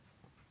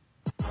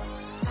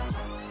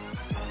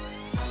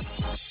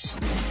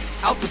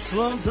Out the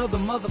slums of the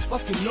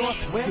motherfucking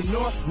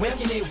Northwest,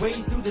 making their way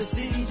through the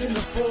cities in the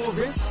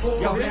forest.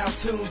 Y'all now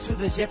tuned to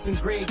the Jeff and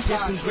Greg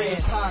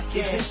podcast.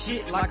 It's this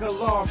shit like a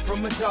log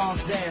from a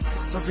dog's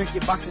ass. So drink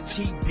your box of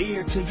cheap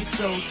beer till you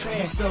so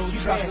trash. You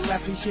about to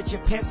laugh and shit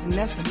your pants, and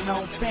that's a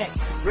known fact.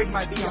 Greg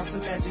might be on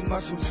some magic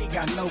mushrooms, he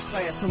got no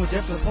class. So when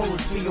Jeff the pole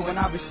is feel, and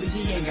obviously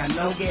he ain't got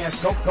no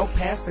gas. Go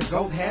past the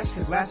gold hash,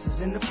 cause last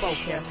is in the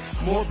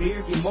forecast. More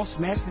beer, get more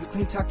smashed than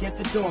clean tuck at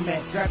the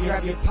doormat.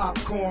 Grab your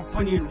popcorn,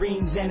 funny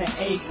rings, and an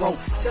egg roll.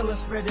 Tell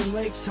us spread them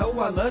legs, ho.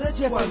 I love the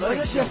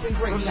Jeff and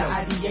Greg show.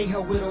 From the IDA,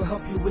 ho, it'll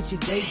help you with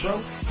your day, bro.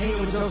 Hang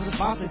with Joe's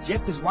sponsor,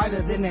 Jeff is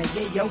whiter than that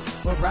yayo.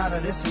 But rather,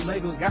 there's some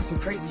Legos, got some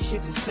crazy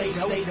shit to say,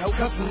 though.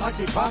 Cussing like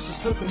they bosses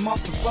took them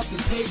off the fucking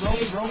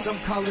payroll. Some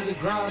call it a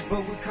garage,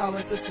 but we call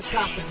it the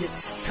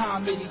sarcophagus.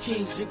 Comedy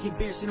kings drinking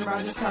beer, sitting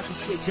around just talking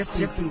shit.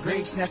 Jeff and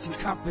Greg snatching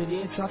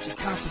confidence out your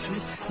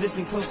consciousness.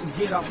 Listen close and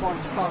get off all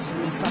the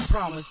starchiness, I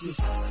promise this.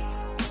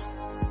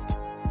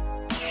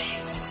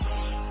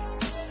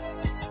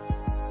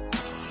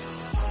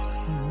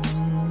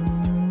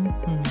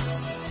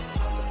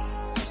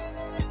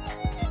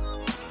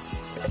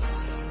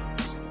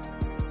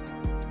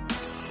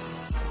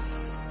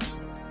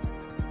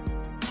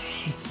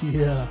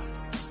 Yeah.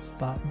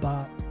 Bop,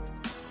 bop.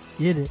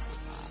 Get it.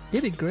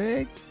 Get it,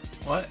 Greg.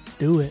 What?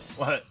 Do it.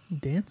 What?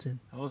 Dancing.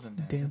 I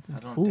wasn't dancing.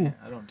 Fool.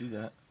 I don't do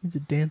that. He's a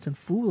dancing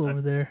fool over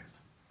there.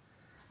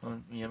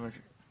 You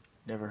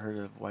never heard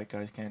of White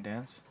Guys Can't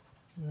Dance?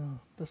 No,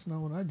 that's not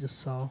what I just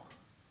saw.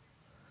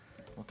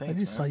 Well, thanks, I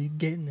just saw you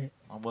getting it.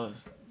 I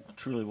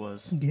truly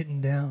was.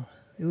 Getting down.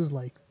 It was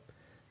like...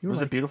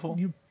 Was it beautiful?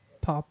 You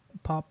pop,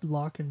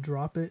 lock, and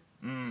drop it.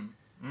 You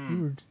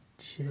were...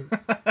 Shit.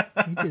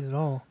 You did it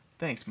all.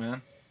 Thanks,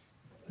 man.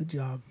 Good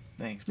job.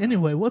 Thanks, man.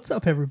 Anyway, what's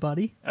up,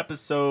 everybody?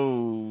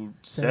 Episode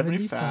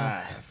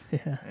 75.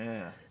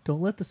 Yeah.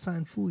 Don't let the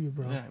sign fool you,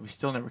 bro. Yeah, we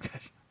still never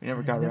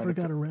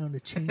got around to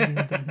changing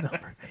the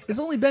number. It's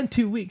only been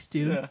 2 weeks,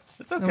 dude. Yeah,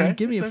 it's okay. I mean,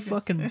 give me a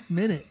fucking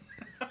minute.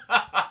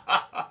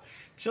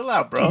 Chill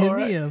out, bro.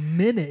 Give me a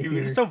minute here.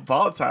 You're so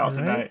volatile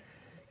tonight.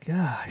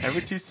 Gosh.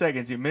 Every 2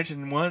 seconds, you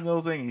mention one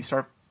little thing and you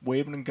start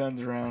waving them guns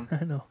around.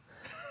 I know.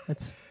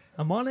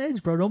 I'm on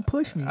edge, bro. Don't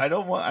push me. I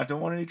don't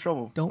want any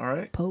trouble. Don't all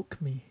right?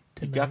 poke me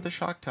tonight. You got the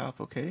shock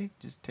top, okay?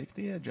 Just take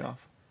the edge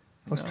off.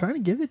 I was trying to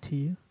give it to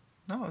you.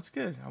 No, it's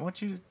good. I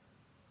want you to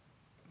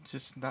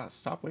just not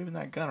stop waving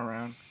that gun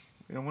around.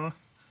 We don't want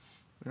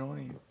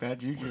any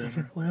bad juju.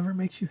 Whatever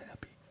makes you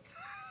happy.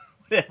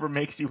 Whatever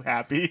makes you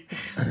happy.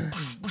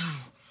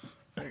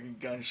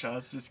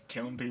 Gunshots, just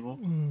killing people.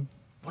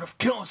 What if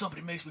killing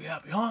somebody makes me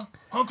happy, huh?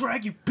 Huh,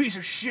 Greg, you piece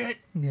of shit.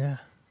 Yeah.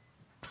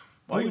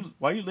 Why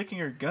are you licking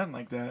your gun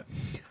like that?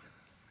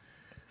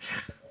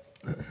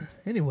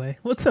 Anyway,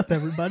 what's up,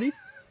 everybody?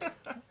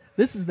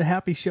 This is the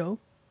Happy Show.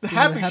 The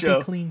Happy Show.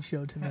 Clean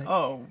Show tonight.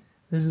 Oh.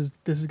 This is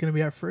going to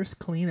be our first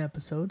clean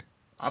episode.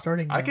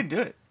 Starting now. I can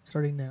do it.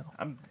 Starting now.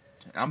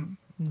 I'm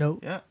No.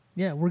 Yeah.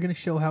 Yeah, we're going to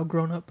show how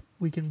grown up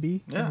we can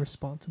be and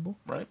responsible.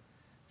 Right.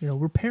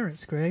 We're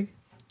parents, Greg.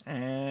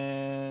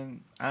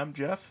 And I'm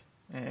Jeff,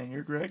 and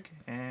you're Greg,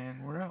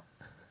 and we're out.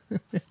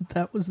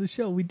 That was the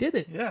show. We did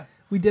it. Yeah.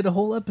 We did a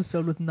whole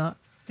episode with not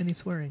any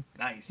swearing.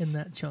 Nice. In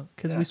that chunk.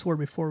 Because we swore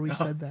before we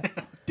said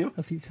that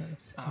a few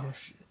times. Oh,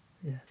 shit.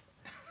 Yeah.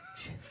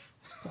 Shit.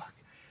 Fuck.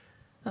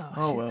 Oh,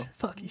 oh shit. well.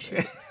 Fucky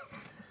shit.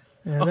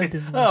 Yeah, that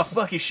didn't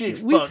fucky shit.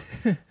 Fuck.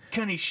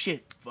 Cunny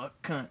shit. Fuck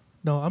cunt.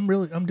 No, I'm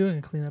doing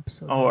a clean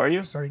episode. Oh, are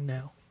you? Starting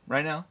now.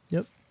 Right now?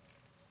 Yep.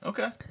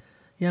 Okay.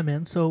 Yeah,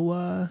 man.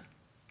 So,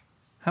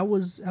 how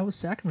was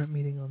Sacrament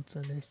meeting on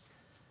Sunday?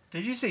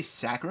 Did you say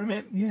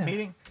Sacrament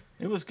meeting?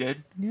 It was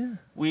good. Yeah.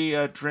 We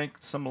drank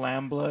some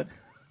lamb blood.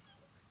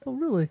 Oh,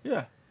 really?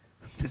 Yeah.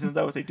 Isn't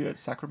that what they do at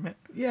Sacrament?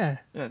 Yeah.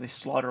 Yeah, they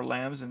slaughter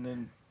lambs and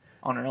then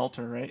on an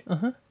altar, right?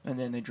 Uh-huh. And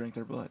then they drink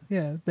their blood.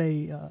 Yeah,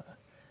 they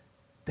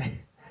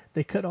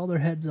cut all their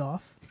heads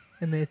off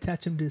and they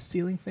attach them to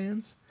ceiling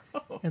fans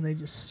and they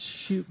just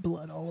shoot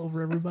blood all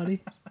over everybody.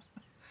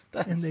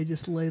 And they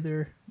just lay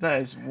their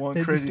that is one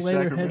they crazy just lay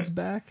sacrament. their heads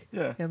back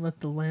and let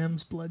the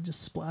lamb's blood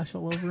just splash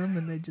all over them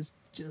and they just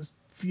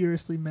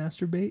furiously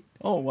masturbate.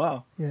 Oh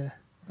wow. Yeah.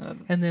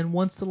 And then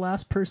once the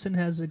last person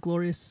has a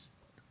glorious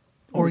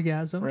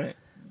orgasm, right.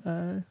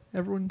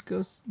 Everyone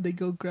they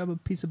go grab a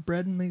piece of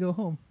bread and they go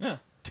home. Yeah.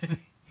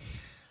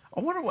 I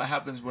wonder what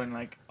happens when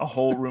like a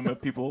whole room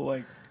of people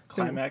like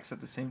climax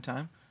at the same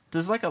time.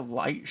 Does like a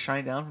light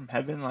shine down from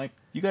heaven? Like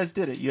you guys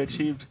did it. You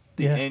achieved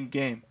the end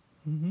game.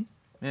 Mm-hmm.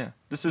 Yeah.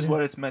 This is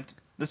what it's meant.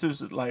 This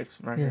is life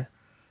right here.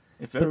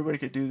 If everybody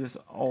could do this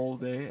all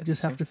day.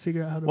 Just have to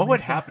figure out how to what make would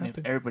that happen if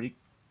everybody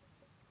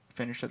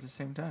finished at the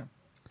same time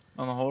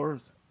on the whole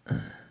earth?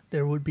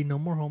 There would be no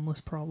more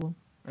homeless problem.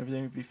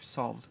 Everything would be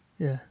solved.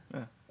 Yeah.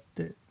 Yeah.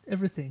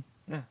 Everything.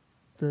 Yeah.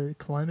 The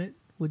climate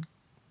would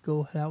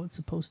go how it's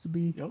supposed to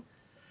be. Yep.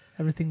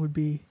 Everything would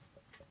be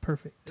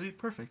perfect. It'd be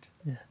perfect.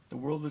 Yeah. The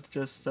world would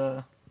just,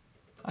 I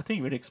think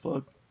it would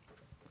explode.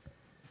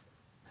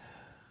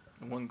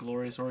 In one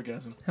glorious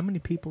orgasm. How many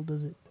people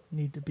does it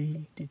need to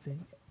be, do you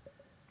think?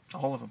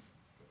 All of them.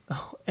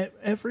 Oh,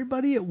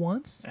 everybody at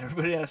once?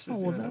 Everybody has to Oh, do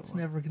well, it at that's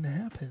once. never going to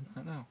happen.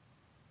 I know.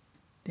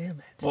 Damn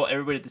it. Well,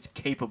 everybody that's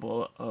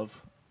capable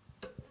of,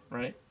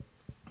 right?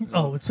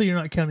 Oh, so you're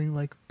not counting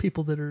like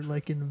people that are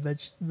like in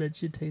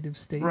vegetative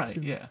states, Right,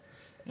 and, yeah.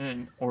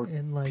 Or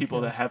and, like,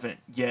 people that haven't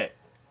yet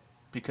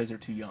because they're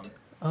too young.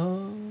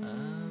 Oh,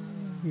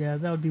 yeah,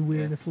 that would be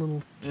weird Yeah. if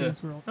little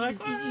kids were all They're like,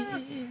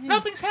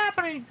 nothing's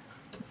happening.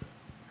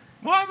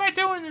 Why am I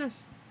doing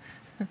this?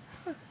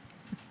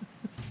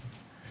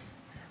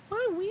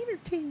 my wiener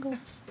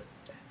tingles.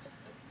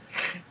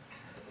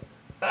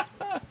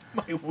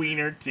 My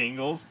wiener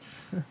tingles.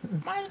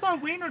 Why is my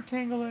wiener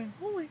tingling?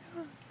 Oh my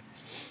god.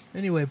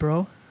 Anyway,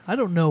 bro, I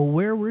don't know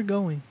where we're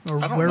going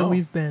or I don't where know.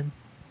 we've been.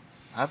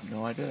 I have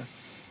no idea.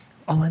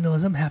 All I know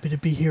is I'm happy to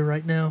be here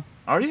right now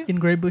Are you? in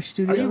Grey Bush Are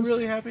Studios. you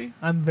really happy?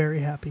 I'm very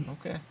happy.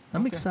 Okay.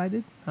 I'm okay.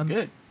 excited. I'm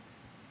Good.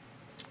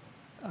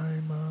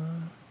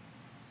 I'm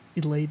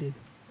elated.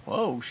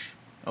 Whoa.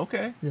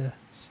 Okay. Yeah.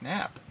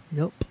 Snap.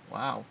 Yep.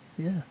 Wow.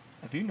 Yeah.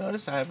 Have you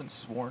noticed I haven't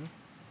sworn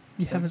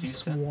You Since haven't you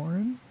said-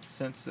 sworn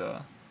since?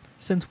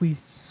 since we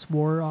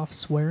swore off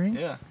swearing.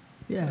 Yeah.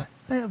 Yeah,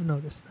 I have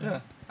noticed that. Yeah.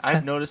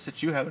 I've noticed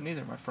that you haven't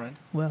either, my friend.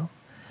 Well,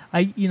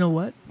 you know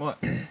what? What?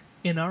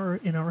 In our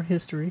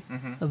history,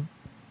 Mm-hmm. of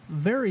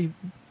very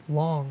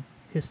long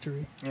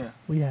history Yeah.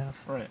 we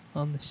have Right.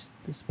 on this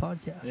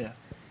podcast. Yeah.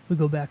 We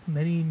go back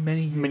many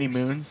years. Many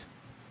moons.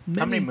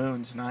 How many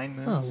moons? 9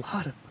 Oh, moons. a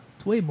lot of.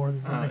 It's way more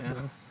than Oh, 9, yeah.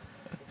 bro.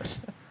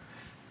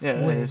 Yeah,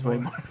 that way is way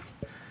more. more.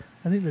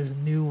 I think there's a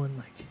new one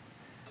like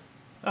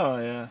Oh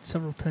yeah.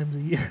 several times a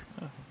year,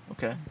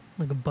 Okay.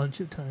 like a bunch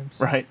of times.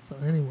 Right. So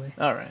anyway,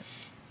 All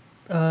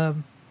right.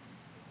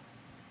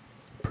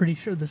 pretty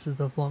sure this is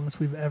the longest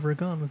we've ever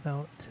gone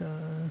without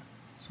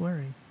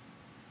swearing.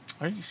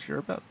 Are you sure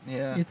about?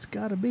 Yeah. It's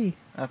got to be.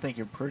 I think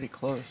you're pretty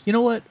close. You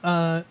know what?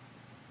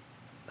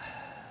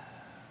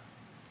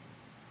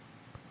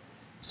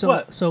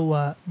 So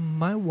What?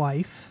 my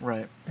wife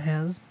Right.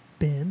 has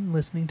been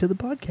listening to the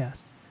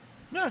podcast.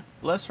 Yeah.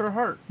 Bless her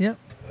heart. Yep.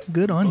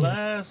 Good on you.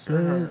 Bless her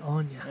Good heart.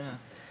 on you. Yeah.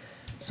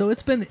 So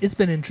it's been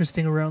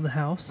interesting around the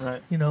house,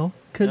 Right. you know,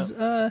 because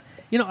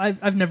you know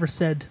I've never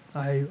said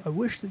I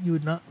wish that you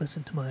would not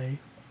listen to my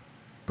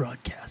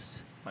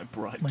broadcast. My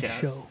broadcast.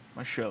 show.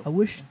 My show. I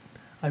wish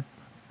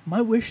my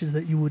wish is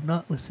that you would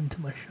not listen to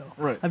my show.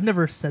 Right. I've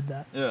never said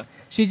that. Yeah.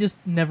 She just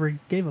never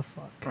gave a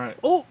fuck. Right.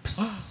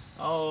 Oops.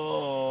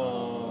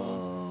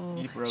 Oh.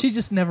 You broke. She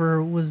just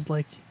never was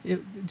like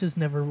it. Just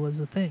never was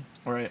a thing.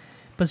 Right.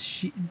 But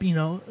she, you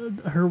know,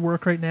 her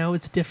work right now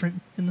it's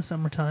different in the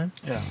summertime.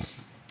 Yeah.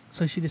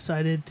 So she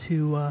decided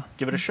to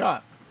Give it a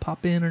shot.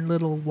 pop in her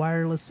little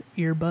wireless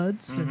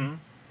earbuds Mm-hmm. and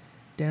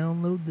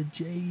download the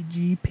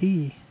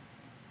JGP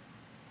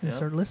and Yep.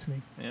 start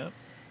listening. Yep.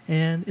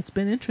 And it's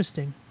been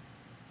interesting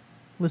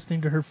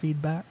listening to her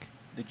feedback.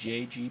 The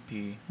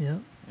JGP. Yeah.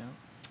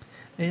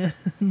 Yeah.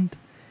 And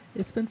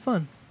it's been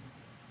fun.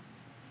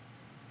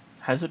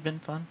 Has it been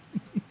fun?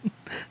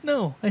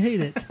 No, I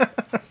hate it.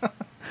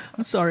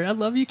 I'm sorry. I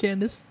love you,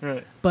 Candace.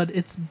 Right. But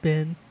it's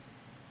been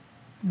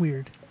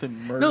weird.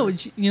 Been murdered. No,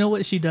 you know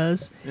what she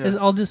does is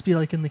Yeah. I'll just be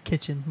like in the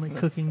kitchen, like Yeah.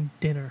 cooking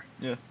dinner,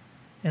 Yeah.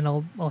 and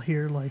I'll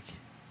hear like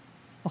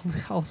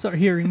I'll start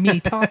hearing me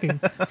talking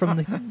from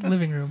the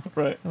living room.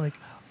 Right. I'm like,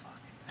 oh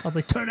fuck! I'll be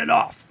like, turn it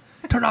off.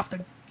 Turn off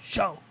the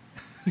show.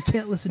 You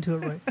can't listen to it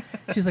right.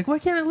 She's like, why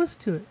can't I listen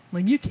to it?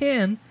 Like you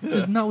can,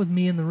 just Yeah. not with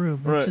me in the room.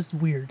 It's Right. just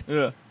weird.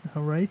 Yeah.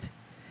 All right.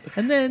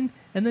 And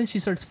then she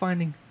starts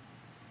finding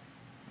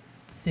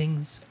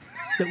things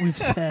that we've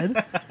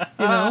said.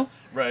 You know.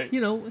 Right. You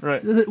know,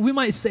 Right. we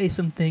might say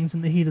some things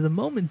in the heat of the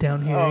moment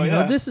down here. Oh, you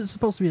know, yeah. this is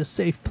supposed to be a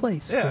safe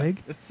place, Yeah.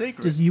 Greg. It's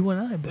sacred. Just you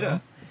and I, bro. Yeah.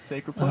 It's a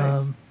sacred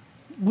place.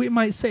 We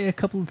might say a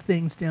couple of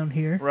things down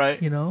here,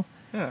 Right. You know,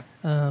 yeah.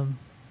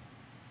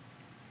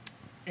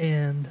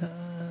 and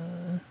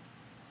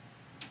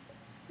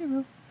you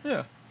know,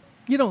 Yeah.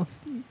 you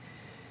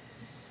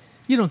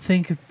don't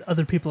think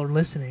other people are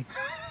listening,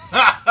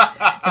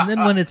 and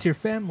then when it's your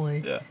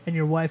family Yeah. and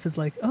your wife is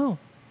like, oh,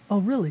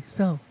 really?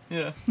 So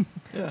Yeah.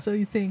 Yeah.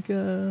 you think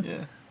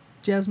yeah.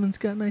 Jasmine's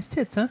got nice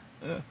tits, huh?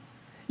 Yeah.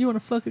 You want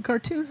to fuck a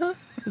cartoon, huh?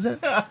 Is that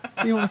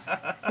so you want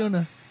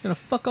to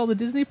fuck all the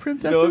Disney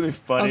princesses? what'd be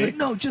funny? I was like,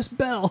 no, just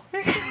Belle.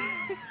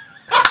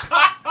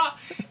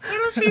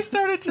 What if she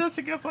started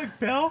dressing up like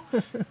Belle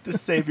to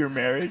save your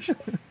marriage?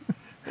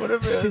 What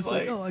if it She's was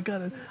like, like, oh, I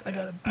gotta I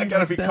be gotta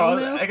like be Belle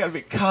now. I gotta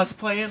be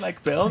cosplaying like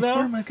She's Belle like, where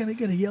now? am I gonna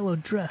get a yellow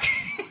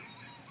dress?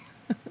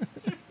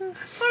 What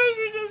if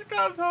she just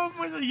comes home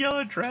with a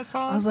yellow dress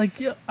on? I was like,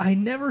 yeah, I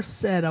never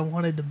said I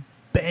wanted to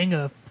bang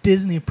a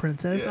Disney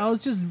princess. Yeah. I was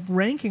just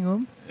ranking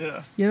them.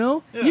 yeah. You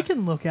know, Yeah. you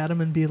can look at them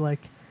and be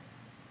like,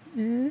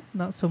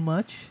 not so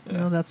much. You Yeah.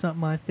 know, that's not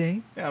my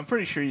thing. Yeah, I'm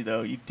pretty sure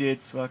though you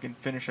did fucking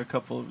finish a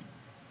couple of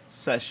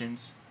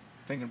sessions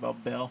thinking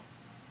about Belle.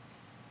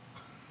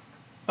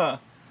 Huh.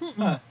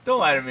 Don't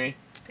lie to me.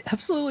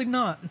 Absolutely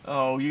not.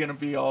 Oh, you're gonna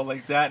be all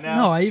like that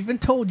now? No, I even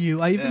told you.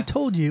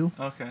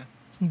 Yeah. Okay.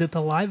 That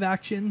the live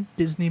action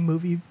Disney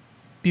movie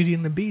Beauty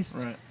and the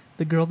Beast, Right.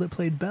 the girl that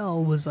played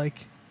Belle was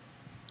like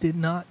did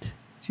not.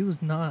 She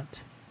was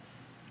not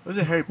Was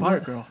it Harry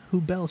Potter girl?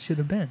 who Belle should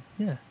have been.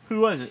 Yeah.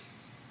 Who was it?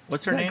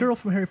 What's her That name? girl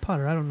from Harry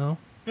Potter. I don't know.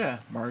 Yeah,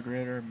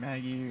 Margaret or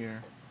Maggie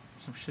or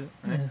some shit,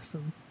 right? Yeah,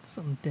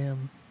 some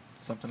damn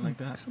Something like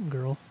that. some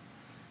girl.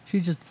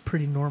 She's just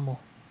pretty normal.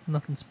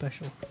 Nothing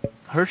special.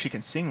 Her, she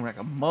can sing like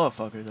a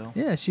motherfucker though.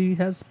 Yeah, she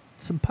has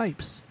some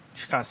pipes.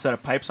 She got a set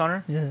of pipes on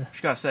her. Yeah.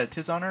 She got a set of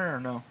tits on her or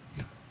no?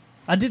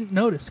 I didn't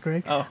notice,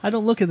 Greg. Oh. I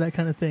don't look at that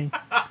kind of thing.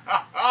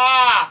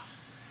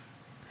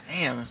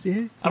 Damn.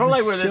 See? I don't the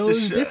like where this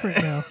is different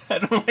now. I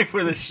don't like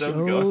where this show's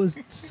going. Show's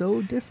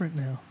so different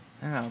now.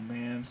 Oh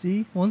man.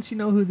 See? Once you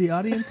know who the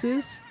audience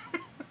is,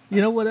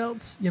 you know what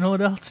else? You know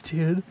what else,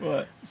 dude?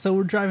 What? So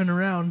we're driving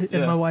around, and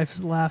Yeah. my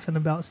wife's laughing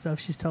about stuff.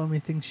 She's telling me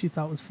things she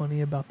thought was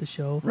funny about the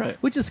show. Right.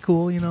 Which is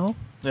cool, you know?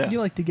 Yeah. You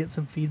like to get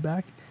some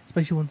feedback,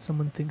 especially when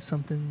someone thinks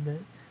something that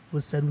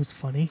was said was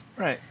funny.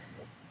 Right.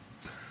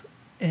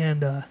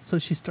 And so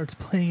she starts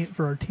playing it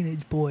for our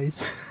teenage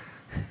boys.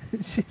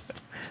 She's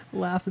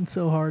laughing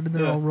so hard, and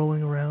they're Yeah. all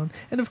rolling around.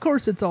 And of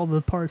course, it's all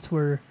the parts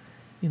where,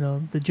 you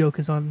know, the joke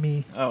is on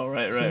me. Oh,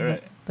 right, So right,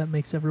 right. That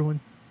makes everyone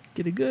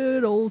get a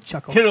good old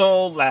chuckle. Good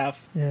old laugh.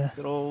 Yeah.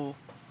 Good old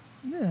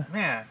Yeah.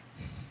 man.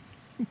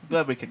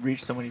 Glad we could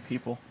reach so many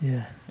people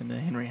Yeah. in the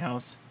Henry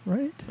house.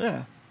 Right?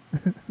 Yeah.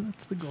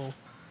 That's the goal.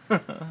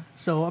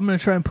 So I'm going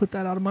to try and put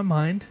that out of my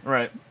mind.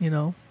 Right. You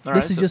know, All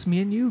this right, is so just me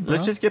and you, bro.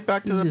 Let's just get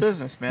back to This the is just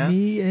business, man.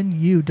 Me and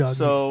you, dog.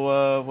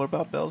 So, what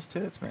about Belle's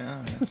tits,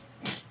 man?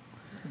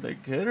 Are they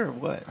good or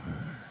what?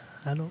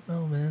 I don't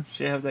know, man.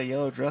 She have that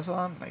yellow dress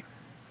on? Like,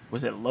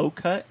 was it low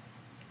cut?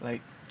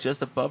 Like,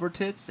 just above her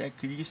tits? Like,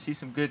 could you see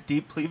some good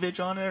deep cleavage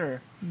on it?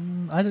 Or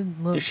I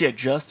didn't look. did she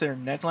adjust her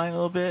neckline a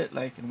little bit,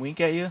 like, and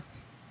wink at you?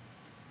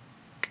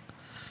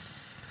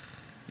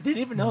 You didn't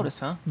even notice,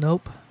 huh?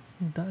 Nope.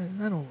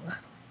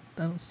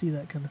 I don't see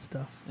that kind of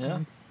stuff. Yeah?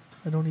 Like,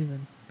 I don't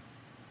even.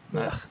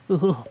 Nah.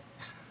 Ugh.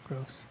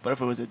 Gross. But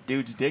if it was a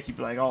dude's dick, you'd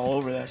be like all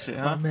over that shit,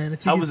 huh? Oh man,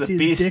 if you How could was the see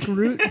beast? his dick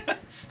root,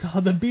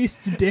 the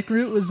beast's dick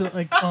root was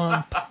like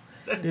on.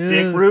 Dude.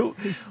 Dick root?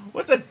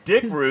 What's a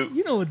dick root?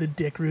 You know what the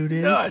dick root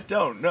is? No, I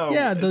don't know.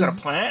 Yeah, is those- it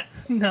a plant?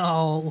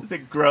 No. Does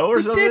it grow or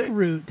The something? dick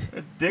root.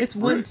 A dick It's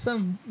when root?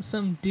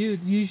 some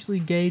dude, usually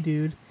gay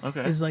dude,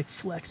 Okay. is like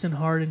flexing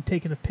hard and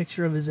taking a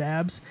picture of his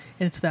abs,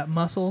 and it's that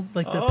muscle,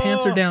 like the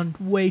pants are Oh. down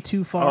way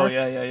too far. Oh,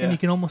 yeah, yeah, yeah. And you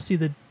can almost see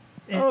the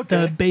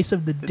Okay. base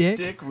of the The dick,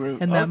 dick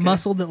root. and that Okay.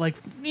 muscle that like,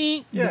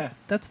 Yeah.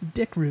 that's the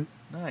dick root.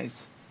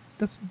 Nice.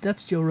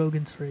 That's Joe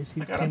Rogan's phrase.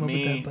 He I got a came up with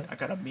mean. that, I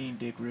got a mean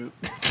dick root.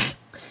 but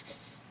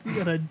you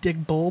got a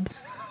dick bulb.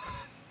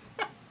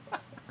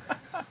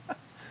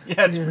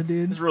 Yeah, it's, Yeah,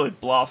 dude. it's really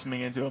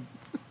blossoming into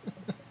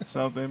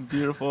something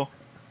beautiful.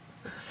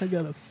 I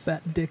got a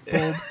fat dick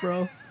bulb,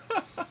 bro.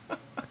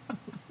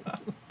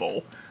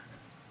 Bowl.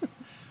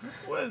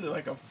 What is it,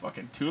 like a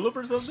fucking tulip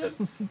or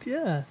something?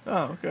 Yeah,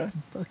 Oh, okay. it's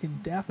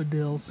fucking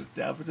daffodils. It's a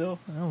daffodil.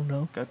 I don't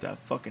know. Got that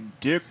fucking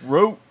dick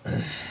root.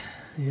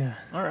 Yeah.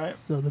 All right.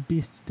 So the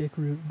beast's dick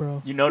root,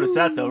 bro. You noticed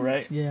that though,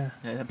 right? Yeah.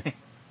 Yeah, that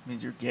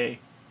means you're gay.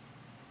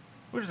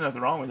 Which there's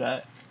nothing wrong with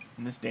that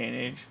in this day and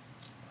age.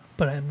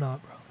 But I am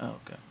not, bro. Oh,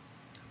 okay.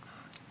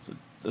 So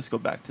let's go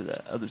back to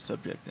that other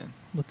subject then.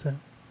 What's that?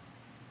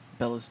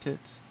 Bella's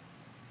tits.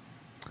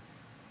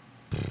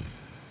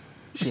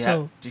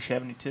 So- Did she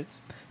have any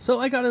tits? So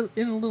I got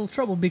in a little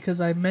trouble because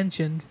I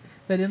mentioned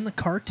that in the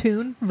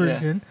cartoon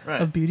version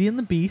right. of Beauty and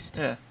the Beast,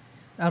 Yeah.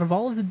 out of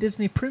all of the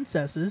Disney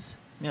princesses,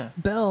 Yeah.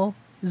 Belle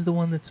is the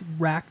one that's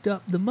racked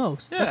up the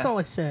most. That's Yeah. all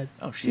I said.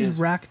 Oh, she She's is.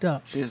 racked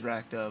up. She is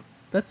racked up.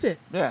 That's it.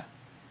 Yeah.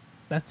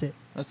 That's it.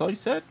 That's all you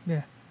said? Yeah.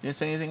 You didn't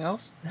say anything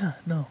else? Yeah.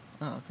 No.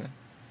 Oh, okay.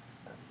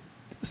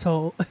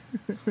 So,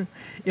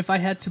 if I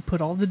had to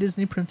put all the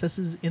Disney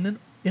princesses in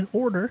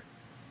order,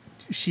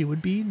 she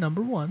would be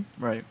number one.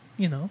 Right.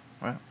 You know,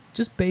 Wow.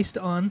 just based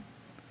on.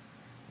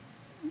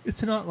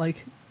 It's not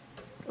like,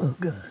 oh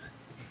god.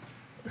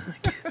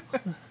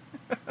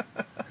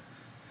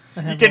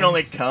 You can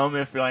only come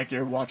if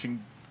you're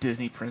watching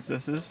Disney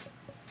princesses.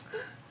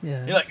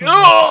 Yeah. You're like, it's not,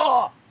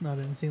 oh! it's not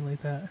anything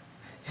like that,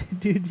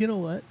 dude. You know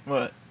what?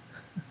 What?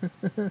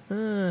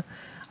 I'm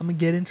gonna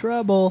get in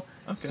trouble.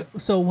 Okay.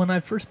 So when I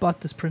first bought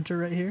this printer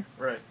right here,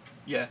 Right.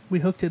 Yeah. we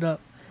hooked it up.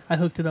 I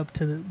hooked it up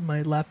to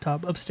my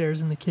laptop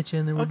upstairs in the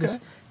kitchen, and we're Okay.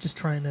 just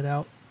trying it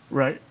out.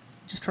 Right.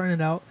 Just trying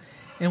it out,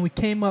 and we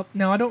came up.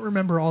 Now I don't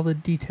remember all the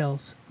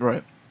details,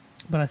 Right.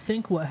 but I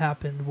think what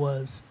happened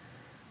was,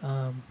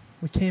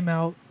 we came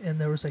out and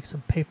there was like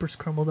some papers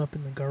crumbled up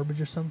in the garbage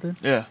or something.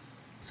 Yeah.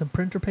 Some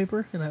printer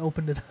paper, and I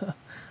opened it up.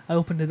 I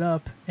opened it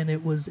up, and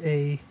it was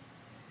a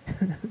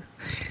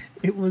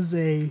it was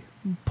a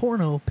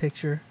porno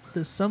picture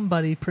that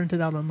somebody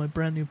printed out on my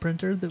brand new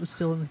printer that was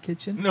still in the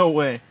kitchen. No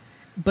way.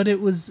 But it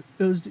was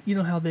you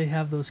know how they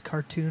have those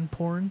cartoon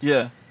porns?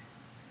 Yeah.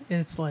 And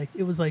it's like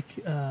it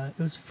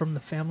was from the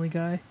Family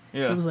Guy.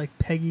 Yeah. It was like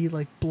Peggy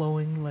like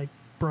blowing like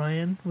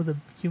Brian with a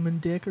human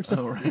dick or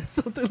something, right.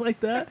 something like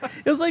that.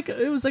 It was like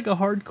a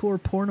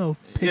hardcore porno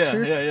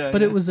picture. yeah,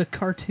 But yeah. it was a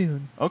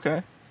cartoon,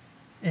 Okay.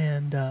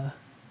 and I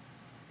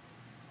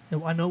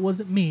know it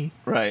wasn't me,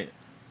 Right.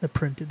 that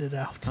printed it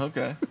out.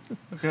 Okay.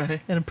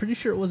 Okay. And I'm pretty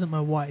sure it wasn't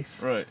my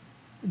wife. Right.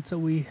 And so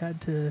we had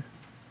to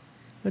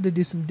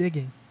do some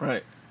digging.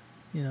 Right.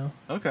 You know.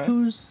 Okay.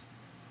 Who's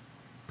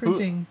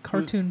printing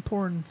cartoon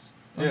porns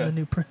on the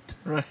new print?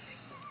 Right.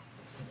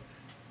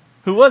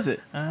 Who was it?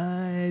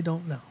 I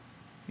don't know.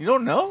 You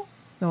don't know?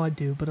 No, I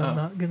do, but I'm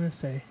not gonna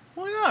say.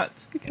 Why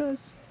not?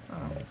 Because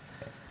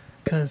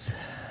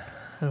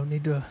I don't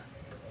need to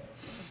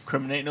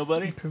Incriminate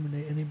nobody?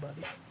 incriminate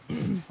anybody.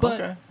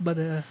 Okay. But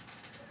it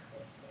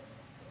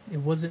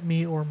wasn't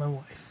me or my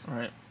wife.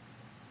 Right. It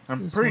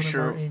I'm was pretty one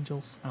sure. of our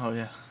angels. Oh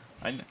yeah.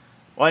 I know.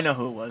 Well, I know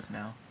who it was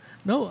now.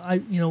 No,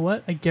 you know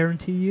what? I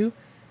guarantee you,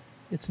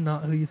 it's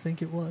not who you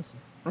think it was.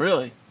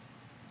 Really?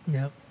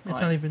 Yep. It's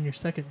Why? not even your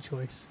second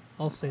choice.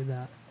 I'll say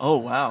that. Oh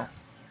wow.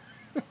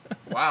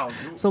 Wow.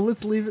 So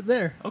let's leave it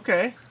there.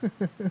 Okay.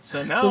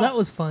 So now. So that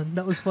was fun.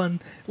 That was fun.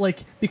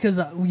 Like,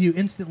 because you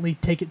instantly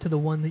take it to the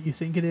one that you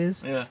think it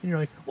is. Yeah. And you're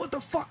like, what the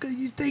fuck are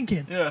you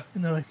thinking? Yeah.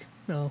 And they're like,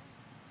 no,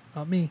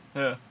 not me.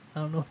 Yeah. I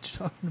don't know what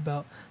you're talking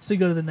about. So you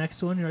go to the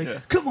next one. You're like, Yeah.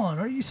 come on,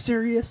 are you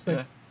serious? Like,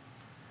 Yeah.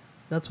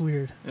 that's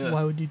weird. Yeah.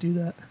 Why would you do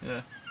that?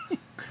 Yeah.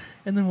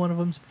 And then one of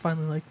them's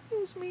finally like, it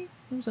was me.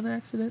 It was an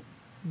accident.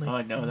 I'm like, Oh,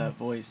 I know that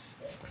voice.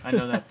 I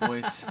know that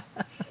voice.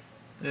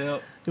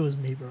 Yep. It was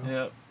me, bro.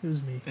 Yep. It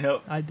was me.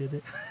 Yep. I did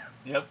it.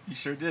 Yep. You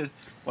sure did.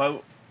 Why?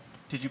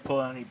 Did you pull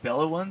out any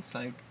Bella ones?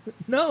 Like,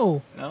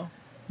 No. no.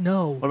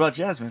 No. What about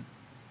Jasmine?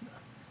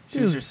 She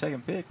was Dude. your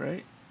second pick,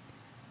 right?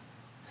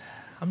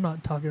 I'm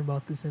not talking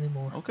about this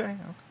anymore. Okay.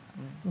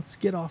 Let's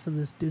get off of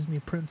this Disney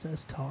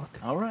princess talk.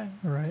 All right.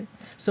 All right.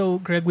 So,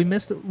 Greg, we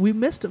missed a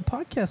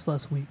podcast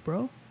last week,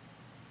 bro.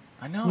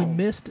 I know. We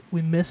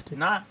missed it.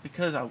 Not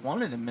because I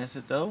wanted to miss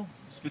it though.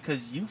 It's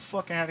because you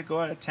fucking had to go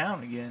out of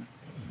town again.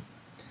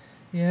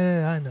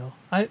 Yeah, I know.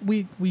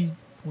 We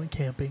went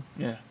camping.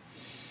 Yeah.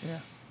 Yeah.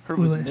 Her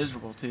We was went-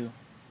 miserable too.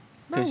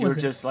 No, Because it you were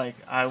wasn't. just like,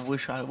 I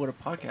wish I would have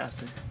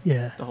podcasted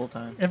Yeah. the whole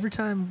time. Every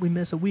time we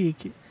miss a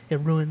week, it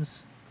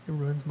ruins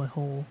my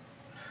whole.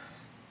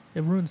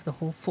 It ruins the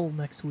whole full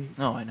next week.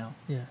 No, I know.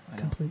 Yeah, I know.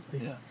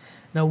 completely. Yeah.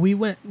 No, we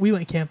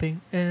went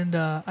camping, and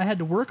I had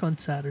to work on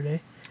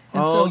Saturday.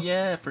 And Oh, so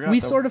yeah. I forgot. we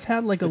the- sort of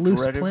had like a the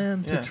loose dreaded-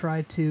 plan to yeah.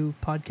 try to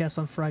podcast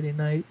on Friday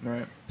night.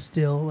 Right.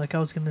 Still, like I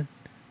was gonna.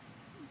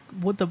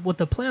 What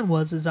the plan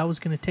was is I was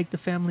gonna take the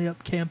family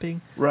up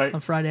camping Right. on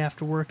Friday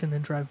after work and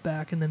then drive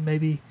back, and then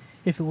maybe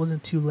if it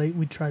wasn't too late,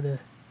 we'd try to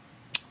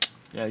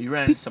Yeah, you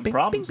ran into some bing,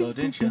 problems bing, though,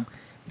 bing, didn't bing, you?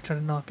 we'd try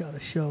to knock out a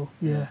show.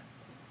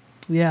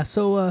 Yeah.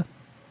 So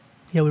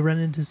we ran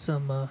into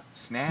some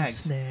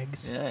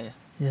snags. Yeah.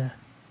 Yeah.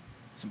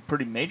 Some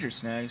pretty major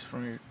snags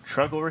from your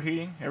truck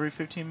overheating every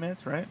 15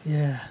 minutes, right?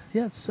 Yeah.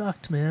 It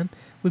sucked, man.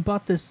 We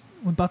bought this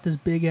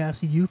big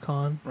ass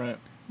Yukon. Right.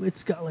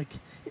 It's got like,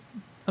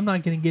 I'm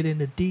not gonna get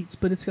into deets,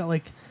 but it's got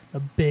like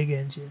the big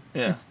engine.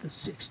 Yeah. It's the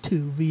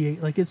 6.2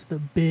 V8. Like it's the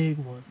big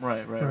one.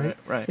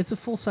 Right. It's a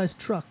full size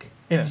truck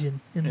Yeah.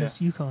 engine in Yeah. this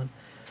Yukon,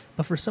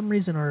 but for some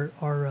reason our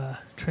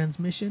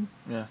transmission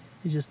Yeah.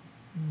 is just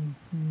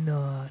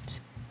not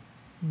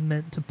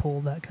meant to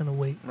pull that kind of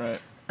weight Right.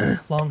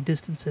 long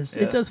distances.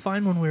 Yeah. It does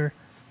fine when we're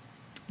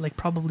like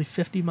probably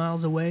 50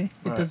 miles away.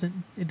 It Right.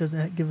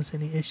 doesn't give us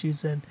any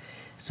issues. And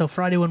so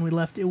Friday when we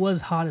left, it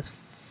was hot as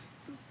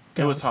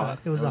It was outside. hot.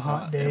 It was a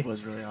hot day. It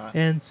was really hot.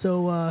 And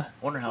so I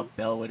wonder how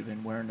Belle would have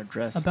been wearing a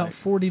dress. about like,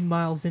 40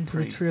 miles into the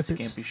pretty trip,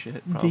 skimpy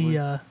shit, probably.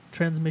 the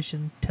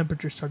transmission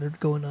temperature started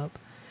going up.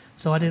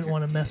 So I It's like didn't your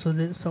want to mess with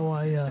it. So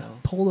I No.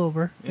 pulled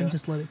over Yeah. and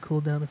just let it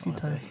cool down a few Oh,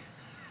 times. dang.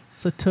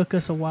 So it took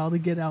us a while to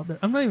get out there.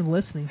 I'm not even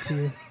listening to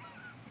you.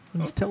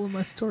 I'm just telling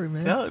my story,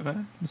 man. Tell it, man.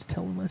 I'm just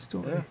telling my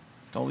story. Yeah.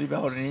 Don't leave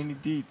out any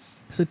deets.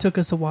 So it took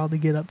us a while to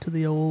get up to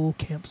the old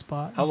camp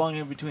spot. How long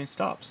in between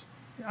stops?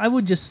 I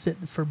would just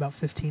sit for about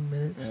 15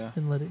 minutes Yeah.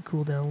 and let it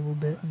cool down a little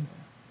bit. And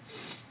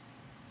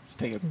Just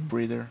take a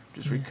breather.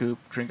 Just Yeah.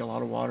 recoup. Drink a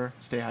lot of water.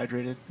 Stay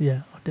hydrated.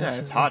 yeah, definitely. Yeah,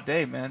 it's a hot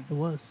day, man. It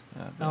was.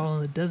 Yeah, Out man.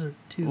 on the desert,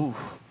 too.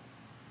 Oof.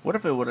 What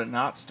if it would have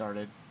not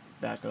started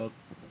back up?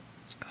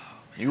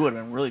 You would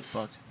have been really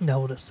fucked. That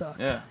would have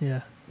sucked. Yeah.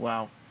 Yeah.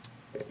 Wow.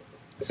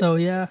 So,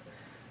 yeah.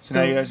 So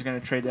now you guys are going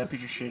to trade that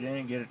piece of shit in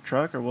and get a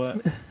truck or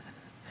what?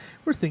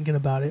 We're thinking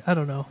about it. I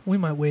don't know. We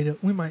might wait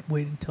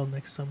until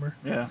next summer.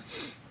 Yeah.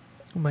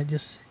 We might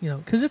just,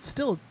 because it's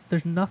still,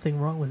 there's nothing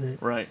wrong with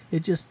it. Right.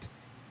 It just,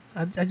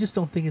 I just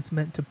don't think it's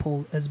meant to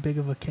pull as big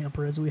of a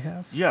camper as we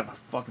have. You have a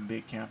fucking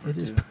big camper, It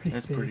is too. pretty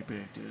It's big. pretty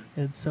big, dude.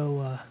 And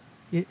so,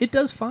 it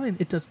does fine.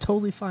 It does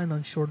totally fine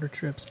on shorter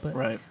trips, but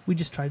Right.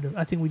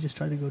 I think we just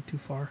tried to go too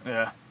far,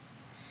 Yeah.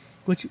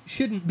 which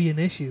shouldn't be an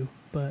issue,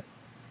 but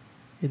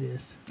it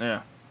is.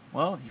 Yeah.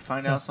 Well, you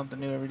find So- out something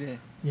new every day.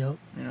 Yep.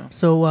 You know.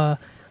 So,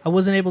 I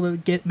wasn't able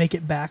to make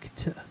it back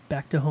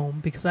to home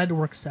because I had to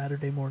work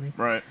Saturday morning.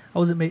 Right. I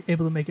wasn't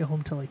able to make it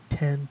home till like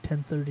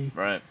 10:30.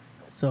 Right.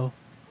 So,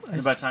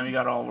 And by the time you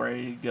got all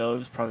ready to go, it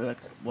was probably like,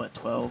 what,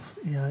 12?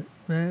 yeah,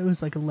 it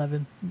was like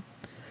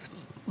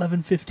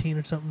 11:15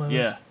 or something.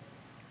 Yeah.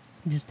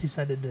 Just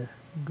decided to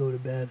go to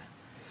bed.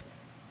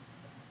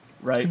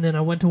 Right. And then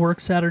I went to work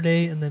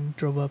Saturday and then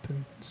drove up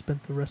and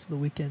spent the rest of the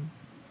weekend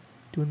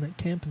doing that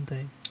camping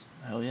thing.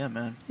 Hell yeah,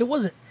 man. It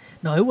wasn't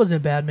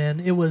bad, man.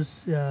 It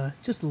was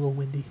just a little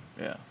windy.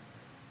 Yeah.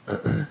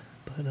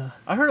 But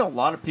I heard a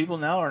lot of people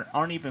now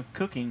aren't even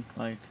cooking,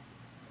 like,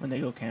 when they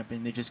go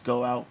camping. They just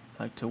go out,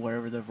 like, to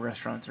wherever the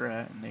restaurants are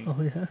at. And they,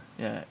 oh, yeah?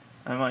 Yeah.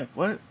 I'm like,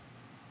 what?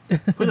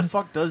 Who the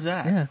fuck does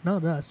that? Yeah,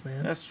 not us,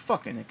 man. That's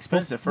fucking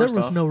expensive, Well, first off.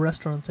 there was no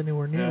restaurants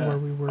anywhere near where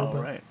we were. Oh,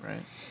 but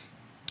right.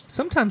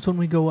 sometimes when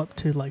we go up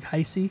to, like,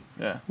 Heisey,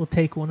 Yeah. we'll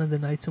take one of the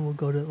nights and we'll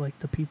go to, like,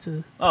 the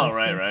pizza Oh,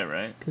 place there.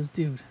 right. Because,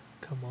 dude,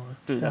 come on.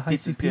 Dude, the that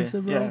pizza's Heisey pizza,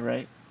 good. bro? Yeah,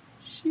 right.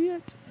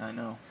 Shit. I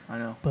know.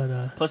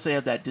 But, Plus, they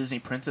have that Disney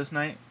Princess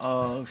night.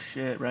 Oh,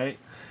 shit, right?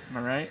 Am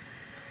I right?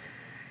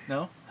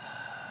 No?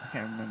 I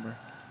can't remember.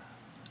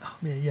 oh,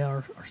 man, yeah,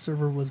 our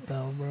server was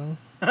Bell, bro.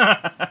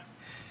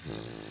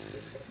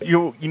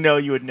 You know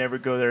you would never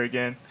go there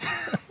again.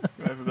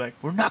 Your wife would be like,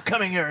 we're not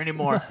coming here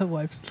anymore. My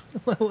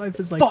wife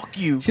is like, Fuck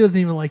you. She doesn't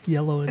even like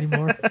yellow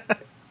anymore.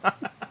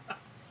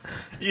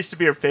 It used to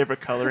be her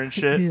favorite color and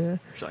shit. Yeah.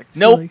 She's like, She,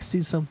 nope. like,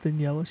 sees something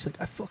yellow. She's like,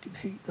 I fucking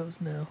hate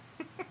those now.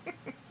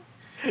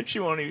 She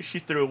won't even. She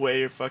threw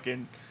away the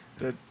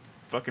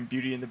fucking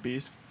Beauty and the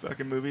Beast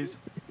fucking movies,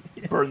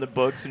 burned the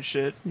books and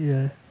shit.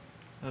 Yeah.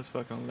 That's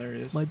fucking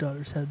hilarious. My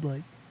daughters had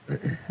like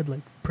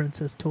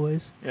princess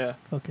toys. Yeah.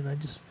 Fucking,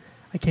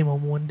 I came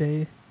home one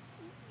day,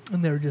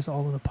 and they were just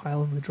all in a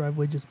pile in the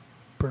driveway, just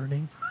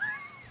burning.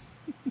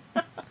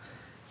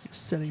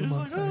 Just setting She them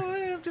was on like, fire. oh,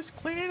 hey, I'm just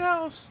cleaning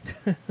house.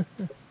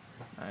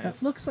 Nice.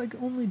 That looks like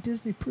only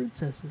Disney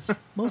princesses,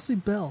 mostly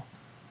Belle.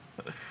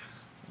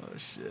 Oh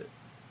shit.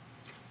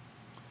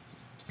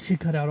 She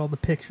cut out all the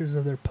pictures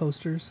of their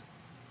posters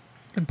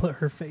and put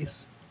her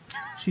face.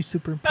 She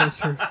superimposed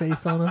her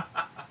face on them.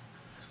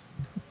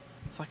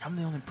 It's like, I'm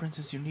the only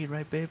princess you need,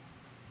 right, babe?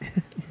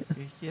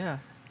 Yeah.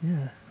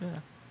 Yeah.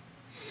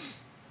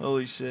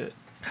 Holy shit.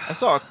 I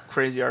saw a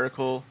crazy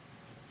article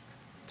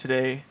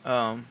today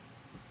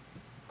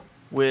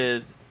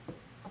with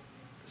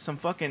some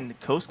fucking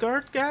Coast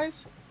Guard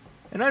guys.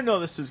 And I know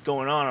this was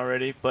going on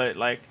already, but,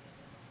 like,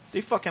 they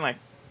fucking, like,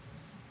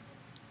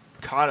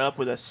 caught up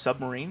with a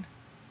submarine.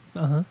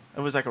 Uh-huh.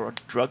 It was like a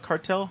drug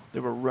cartel. They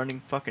were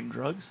running fucking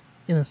drugs.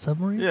 In a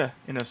submarine? Yeah,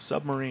 in a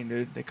submarine,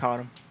 dude. They caught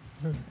him.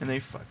 Hmm. And they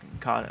fucking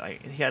caught it.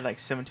 Like, he had like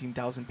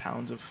 17,000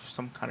 pounds of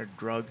some kind of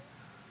drug.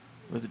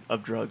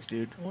 Of drugs,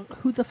 dude. Well,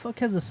 who the fuck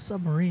has a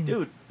submarine?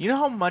 Dude, you know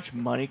how much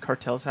money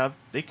cartels have?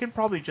 They can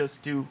probably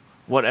just do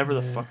whatever the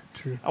Yeah, fuck.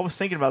 true. I was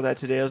thinking about that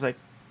today. I was like,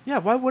 yeah,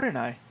 why wouldn't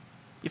I?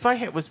 If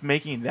I was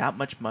making that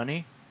much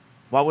money,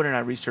 why wouldn't I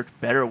research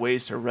better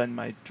ways to run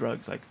my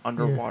drugs, like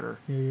underwater?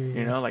 Yeah.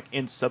 You know, like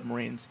in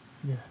submarines.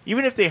 Yeah.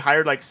 Even if they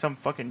hired like some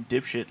fucking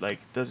dipshit, like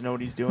doesn't know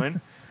what he's doing,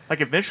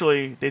 like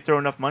eventually they throw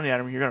enough money at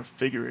him, you're gonna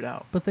figure it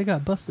out. But they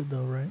got busted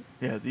though, right?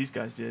 Yeah, these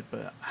guys did,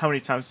 but how many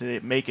times did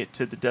they make it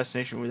to the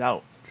destination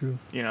without? True.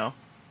 You know,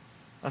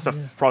 that's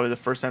Yeah. probably the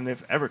first time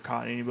they've ever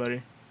caught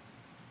anybody.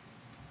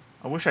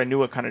 I wish I knew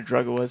what kind of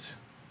drug it was.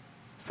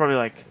 It's probably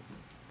like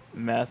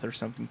meth or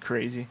something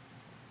crazy.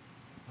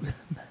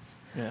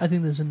 Yeah. I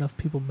think there's enough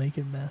people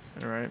making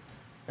meth. All right.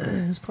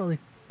 It's probably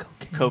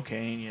cocaine.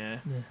 Cocaine, yeah.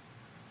 Yeah. Can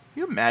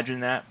you imagine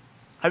that?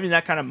 Having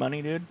that kind of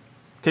money, dude?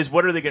 Because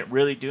what are they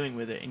really doing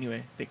with it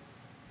anyway? You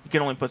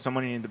can only put some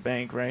money in the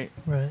bank, right?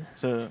 Right.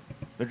 So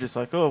they're just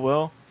like, oh,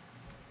 well,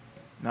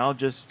 now I'll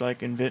just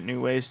like invent new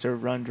ways to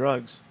run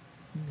drugs.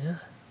 Yeah.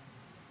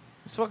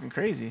 It's fucking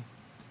crazy.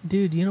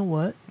 Dude, you know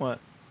what? What?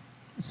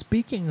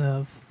 Speaking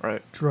of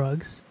Right.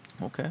 drugs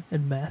Okay.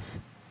 and meth,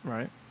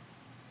 Right.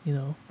 you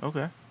know,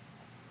 Okay.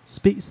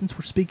 since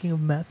we're speaking of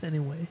meth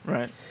anyway,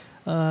 Right.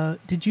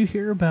 did you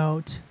hear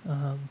about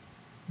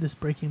this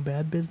Breaking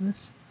Bad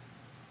business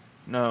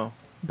No.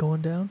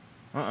 going down?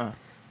 Uh-uh.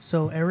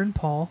 So Aaron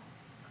Paul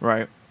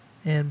Right.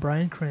 and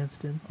Bryan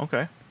Cranston,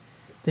 Okay.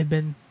 they've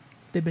been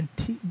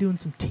doing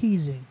some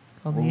teasing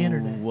on the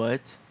internet.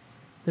 What?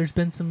 There's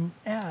been some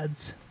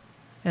ads,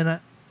 and I'm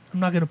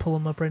not going to pull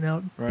them up right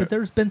now, Right. but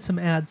there's been some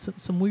ads,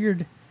 some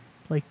weird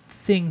like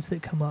things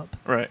that come up.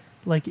 Right.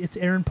 Like it's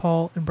Aaron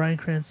Paul and Bryan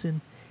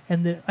Cranston,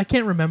 and I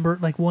can't remember,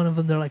 like one of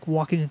them, they're like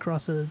walking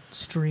across a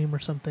stream or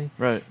something,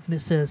 Right. and it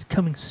says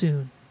coming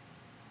soon.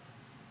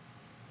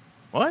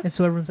 What? And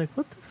so everyone's like,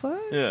 what the fuck?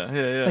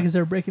 Yeah. Like, is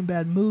there a Breaking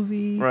Bad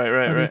movie? Right.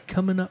 Are they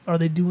coming up? Are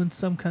they doing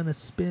some kind of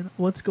spin?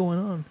 What's going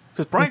on?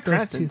 Because Bryan with those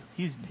Cranston, two?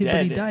 he's But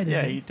dead. he died in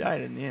Yeah, it. he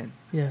died in the end.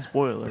 Yeah.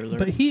 Spoiler alert.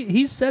 But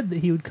he said that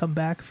he would come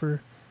back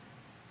for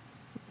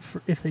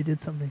if they did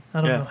something.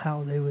 I don't Yeah. know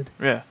how they would.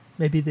 Yeah.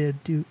 Maybe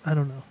they'd do. I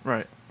don't know.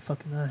 Right.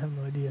 Fucking, I have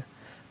no idea.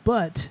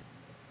 But,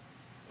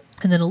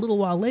 and then a little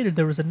while later,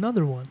 there was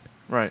another one.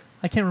 Right.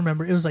 I can't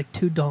remember. It was like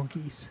 2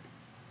 donkeys.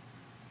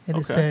 And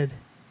it Okay. said,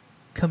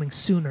 coming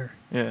sooner,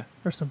 Yeah.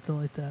 or something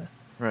like that.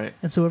 Right.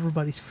 And so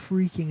everybody's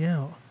freaking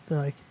out. They're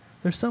like,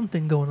 there's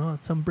something going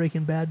on. Some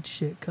Breaking Bad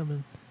shit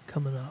coming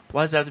up.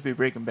 Why does that have to be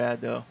Breaking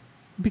Bad though?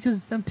 Because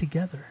it's them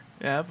together.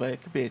 Yeah, but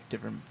it could be a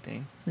different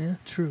thing. Yeah,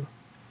 true.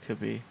 Could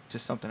be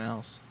just something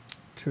else.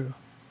 True.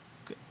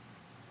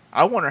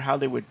 I wonder how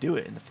they would do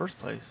it in the first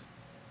place.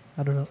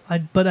 I don't know.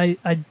 But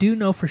I do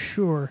know for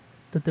sure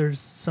that there's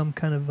some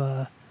kind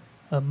of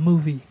a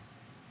movie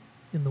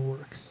in the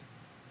works.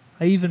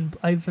 I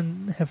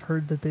even have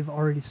heard that they've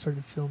already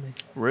started filming.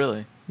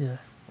 Really? Yeah.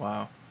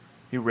 Wow.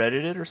 You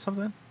Reddit it or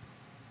something?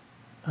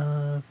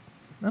 I'm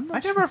not I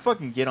never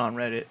fucking get on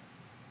Reddit.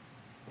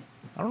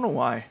 I don't know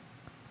why.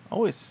 I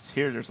always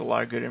hear there's a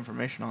lot of good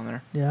information on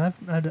there. Yeah,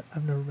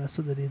 I've never messed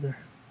with it either.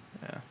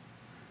 Yeah.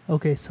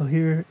 Okay, so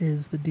here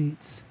is the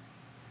deets.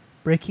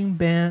 Breaking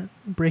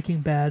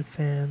Bad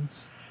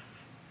fans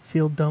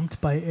feel dumped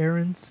by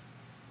Aaron's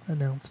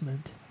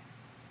announcement.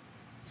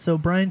 So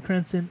Bryan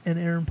Cranston and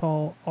Aaron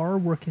Paul are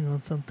working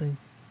on something.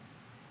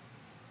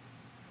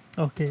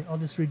 Okay, I'll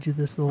just read you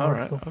this little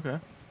article. All right,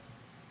 okay.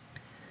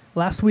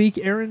 Last week,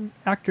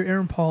 actor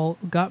Aaron Paul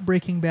got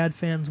Breaking Bad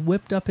fans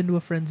whipped up into a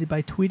frenzy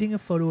by tweeting a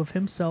photo of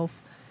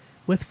himself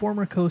with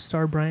former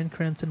co-star Bryan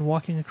Cranston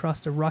walking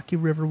across a rocky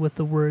river with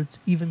the words,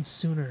 "Even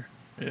sooner."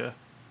 Yeah.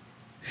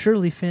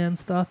 Surely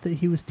fans thought that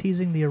he was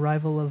teasing the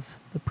arrival of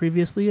the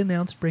previously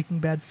announced Breaking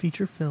Bad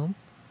feature film.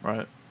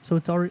 Right. So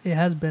it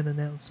has been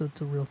announced, so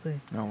it's a real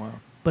thing. Oh, wow.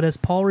 But as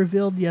Paul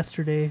revealed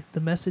yesterday, the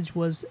message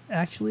was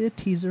actually a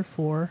teaser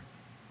for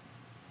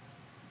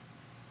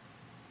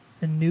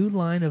a new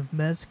line of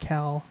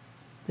mezcal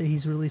that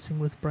he's releasing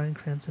with Bryan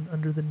Cranston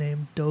under the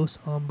name Dos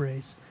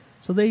Hombres.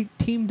 So they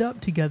teamed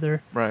up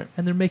together, Right.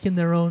 and they're making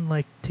their own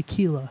like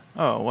tequila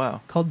Oh,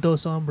 wow. called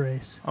Dos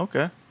Hombres.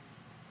 Okay.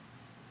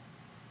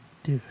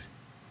 Dude.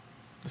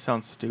 It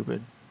sounds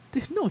stupid.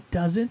 Dude, no, it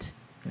doesn't.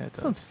 Yeah, it It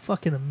does. sounds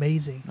fucking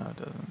amazing. No, it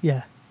doesn't.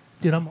 Yeah.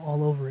 Dude, I'm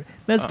all over it.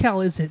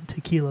 Mezcal isn't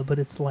tequila, but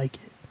it's like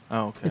it.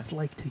 Oh, okay. It's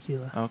like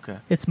tequila. Okay.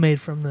 It's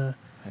made from the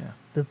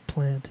Yeah.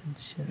 plant and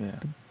shit. Yeah.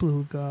 The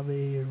blue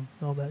agave and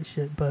all that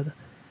shit. But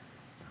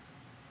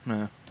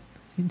Yeah.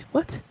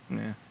 what?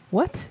 Yeah.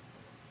 What?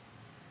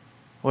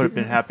 Would have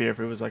been happier if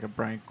it was like a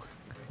Brian,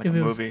 like if a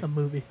it movie. was a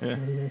movie.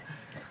 Yeah.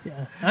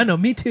 Yeah. I know,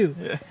 me too.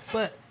 Yeah.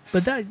 But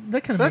that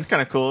kind of That's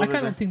kind of cool. I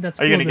kind of think that's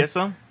Are you cool going to get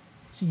some?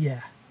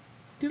 Yeah.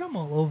 Dude, I'm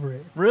all over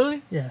it.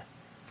 Really? Yeah.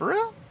 For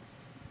real?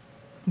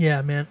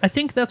 Yeah, man. I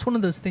think that's one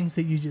of those things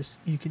that you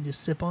can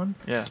just sip on.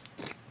 Yeah.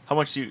 How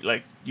much you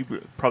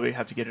probably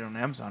have to get it on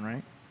Amazon,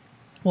 right?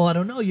 Well, I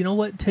don't know. You know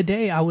what?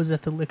 Today I was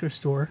at the liquor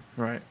store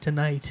Right.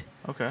 tonight,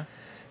 Okay.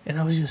 and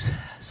I was just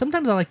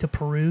sometimes I like to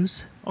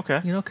peruse,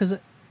 Okay. you know, because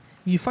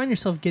you find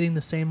yourself getting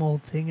the same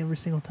old thing every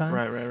single time.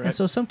 Right. And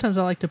so sometimes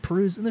I like to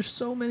peruse, and there's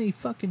so many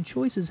fucking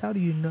choices. How do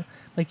you know?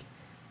 Like,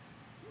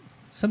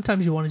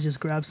 sometimes you want to just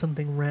grab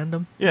something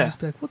random. Yeah. And just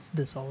be like, what's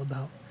this all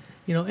about?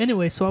 You know,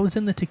 anyway, so I was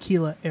in the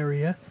tequila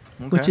area,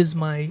 Okay. which is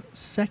my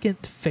second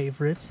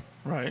favorite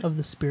Right. of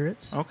the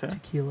spirits. Okay.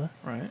 Tequila.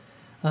 Right.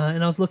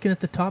 And I was looking at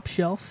the top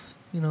shelf.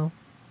 You know,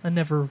 I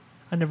never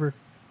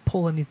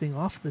pull anything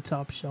off the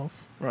top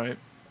shelf. Right.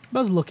 But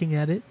I was looking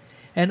at it,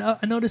 and I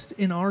noticed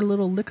in our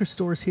little liquor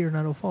stores here in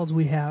Idaho Falls,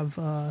 we have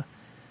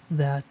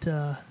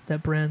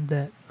that brand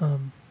that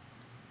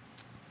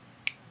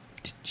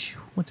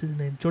what's his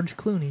name? George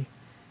Clooney,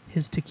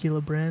 his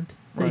tequila brand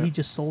that he Right.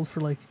 just sold for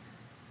like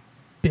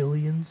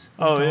billions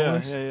of Oh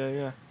dollars.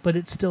 yeah. But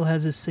it still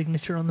has his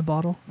signature on the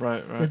bottle.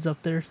 Right. It's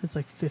up there. It's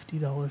like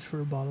 $50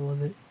 for a bottle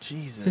of it.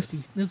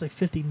 Jesus. There's like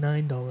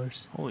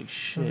 $59. Holy I was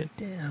shit. like,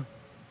 damn,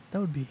 that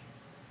would be.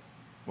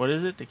 What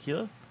is it?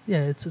 Tequila?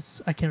 Yeah,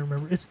 it's I can't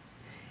remember.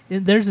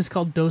 Theirs is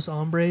called Dos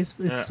Hombres.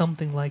 But it's Yeah.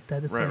 something like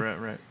that. It's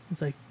Right.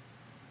 It's like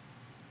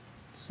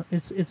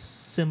it's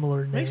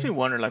similar name. Makes me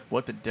wonder like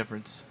what the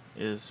difference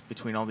is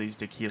between all these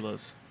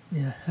tequilas.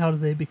 Yeah, how do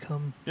they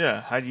become?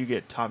 Yeah. How do you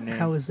get top name?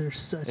 How is there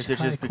such Is it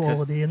high just because-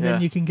 quality? And yeah.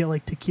 then you can get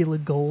like tequila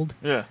gold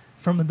Yeah.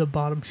 from the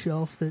bottom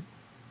shelf. That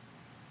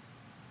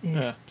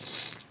Yeah.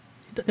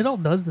 it all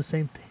does the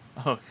same thing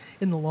Oh.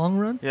 in the long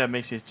run. Yeah. It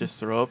makes you just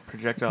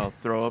projectile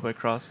throw up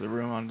across the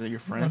room onto your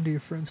friend. Under your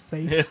friend's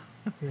face.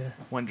 Yeah.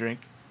 One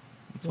drink.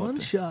 That's all One it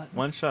ta- shot.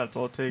 One shot. That's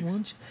all it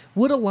takes.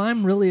 Would a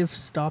lime really have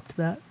stopped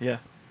that? Yeah.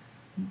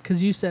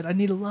 Because you said, I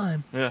need a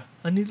lime. Yeah.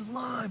 I need a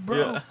lime,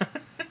 bro. Yeah.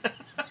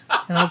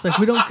 And I was like,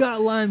 we don't got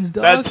limes,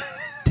 dog. That's-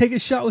 Take a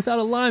shot without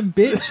a lime,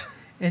 bitch.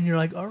 And you're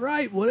like, all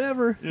right,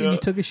 whatever. And Yeah. you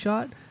took a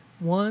shot.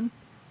 1,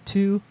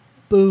 2,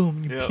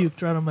 boom. You Yeah.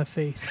 puked right on my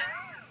face.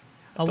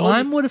 A told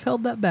lime you. would have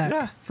held that back.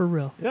 Yeah. For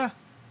real. Yeah.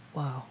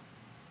 Wow.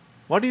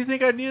 Why do you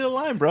think I need a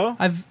lime, bro?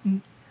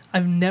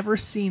 I've never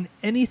seen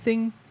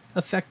anything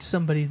affect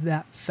somebody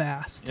that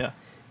fast. Yeah.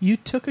 You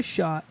took a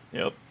shot,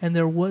 Yep. and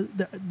there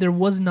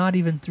was not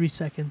even 3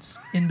 seconds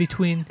in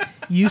between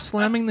you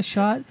slamming the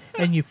shot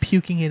and you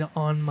puking it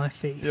on my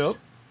face. Yep.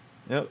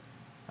 Yep.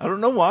 I don't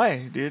know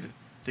why, dude.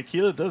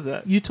 Tequila does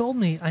that. You told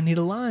me I need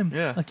a lime.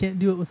 Yeah. I can't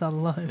do it without a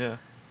lime. Yeah.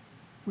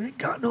 We ain't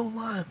got no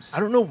limes. I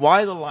don't know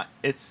why the lime.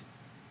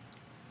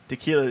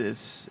 Tequila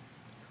is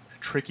a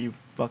tricky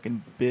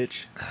fucking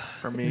bitch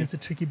for me. It's a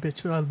tricky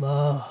bitch, but I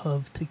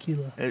love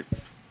tequila.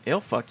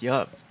 It'll fuck you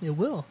up. It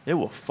will. It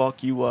will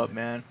fuck you up,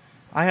 man.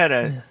 I had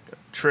a Yeah.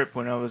 trip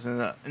when I was in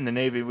the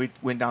Navy. We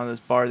went down to this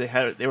bar.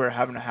 They were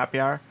having a happy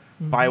hour.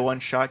 Mm-hmm. Buy one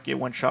shot, get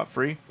one shot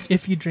free.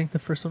 If you drink the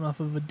first one off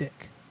of a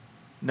dick.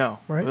 No,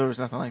 Right? there was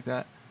nothing like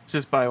that.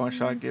 Just buy one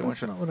shot, get one that's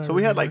shot. not what I So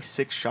we had remember. like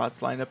 6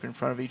 shots lined up in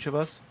front of each of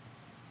us.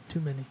 Too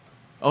many.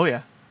 Oh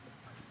yeah,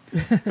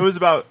 It was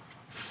about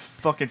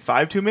fucking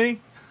 5 too many.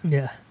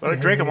 Yeah. But I Yeah,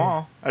 drank yeah, them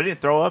all. I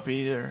didn't throw up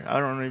either. I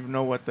don't even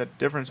know what the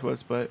difference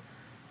was, but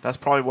that's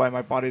probably why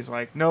my body's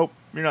like, nope,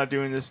 you're not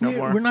doing this no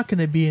more. We're not going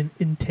to be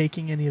in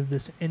taking any of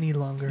this any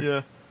longer.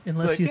 Yeah.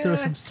 Unless like, you throw eh.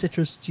 some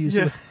citrus juice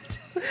Yeah.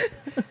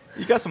 with it.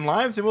 You got some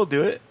limes and we'll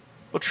do it.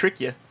 We'll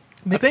trick you.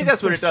 Mix I think some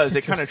that's what it fresh does.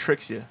 It kind of citrus.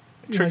 tricks you. It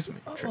You're tricks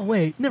like, me. oh,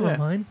 wait, never Yeah.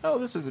 mind. Oh,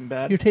 this isn't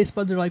bad. Your taste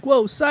buds are like,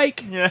 whoa,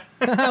 psych. Yeah.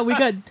 we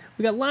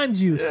got lime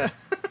juice.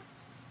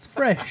 It's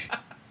fresh.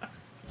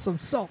 Some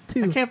salt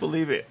too. I can't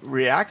believe it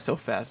reacts so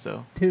fast,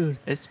 though. Dude.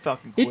 It's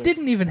fucking quick. It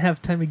didn't even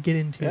have time to get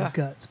into your Yeah.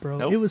 guts, bro.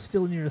 Nope. It was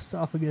still in your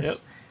esophagus. Yep.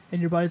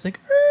 And your body's like,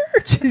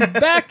 just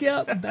back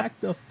up, back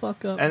the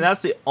fuck up. And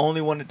that's the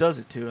only one that does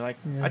it, too. Like,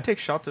 Yeah. I take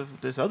shots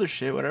of this other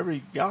shit, whatever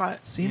you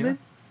got. Semen?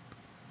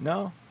 You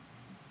know? No.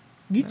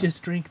 You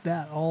just drink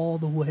that all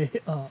the way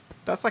up.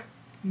 That's like,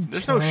 You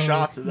there's no chug-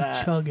 shots of you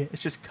that. chug it.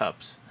 It's just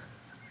cups.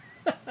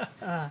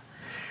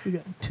 We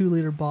got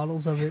 2-liter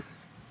bottles of it.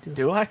 Just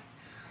Do I?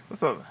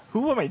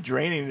 Who am I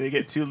draining to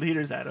get 2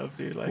 liters out of,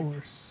 dude? Like,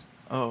 horse.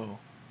 oh.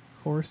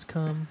 Horse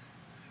cum.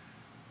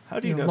 How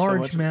do you know large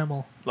so much?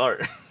 mammal.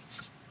 Large.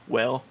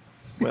 Well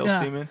Yeah.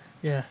 semen.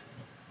 Yeah.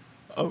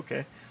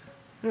 Okay.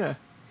 Yeah.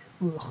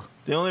 Ugh.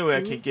 The only way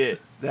I could get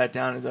that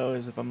down though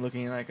is if I'm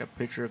looking at like a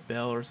picture of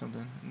Belle or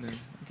something, and then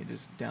I can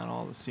just down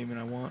all the semen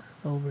I want.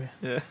 Over.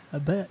 Yeah. I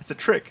bet. It's a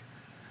trick.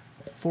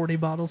 40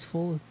 bottles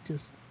full of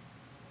just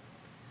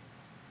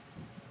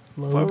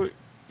Why load. would-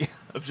 yeah,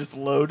 of just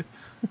load.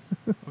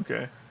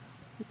 Okay.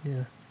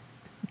 Yeah.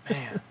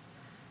 Man.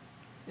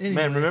 Anyway,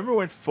 Man, remember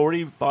when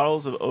 40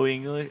 bottles of Old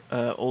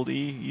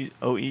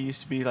OE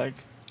used to be like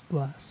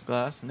glass.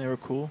 glass and they were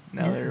cool?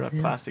 Now Yeah, they're like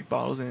yeah. plastic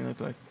bottles and they look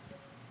like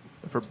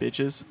for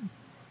bitches.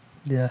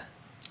 Yeah.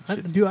 I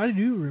Shit's- do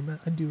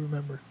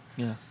remember.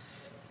 Yeah.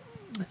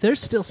 There's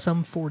still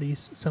some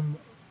 40s, some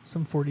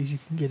 40s you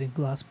can get in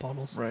glass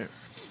bottles. Right.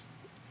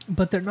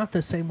 But they're not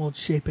the same old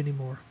shape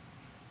anymore.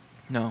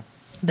 No.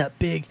 That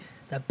big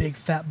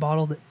fat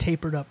bottle that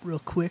tapered up real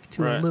quick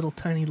to a Right. little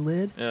tiny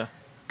lid. Yeah.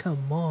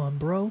 Come on,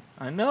 bro.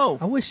 I know.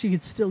 I wish you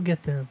could still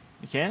get them.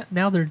 You can't?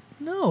 Now they're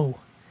no.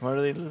 What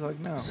do they look like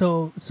now?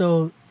 So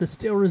the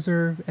Steel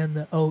Reserve and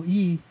the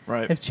OE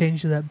Right. have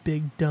changed to that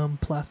big dumb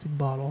plastic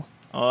bottle,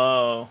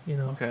 Oh. you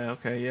know.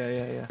 Okay.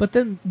 Yeah. But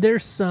then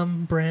there's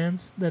some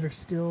brands that are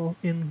still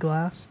in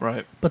glass,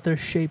 Right. but they're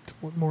shaped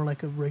more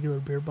like a regular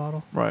beer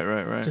bottle,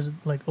 Right. just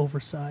like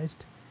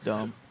oversized.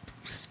 Dumb.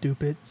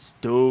 Stupid.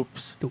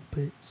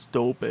 Stupid.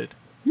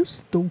 You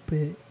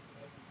stupid.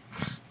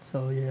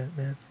 So yeah,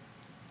 man.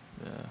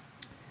 Yeah.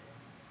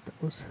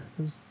 Those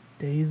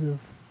days of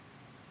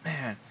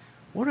Man,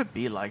 what would it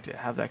be like to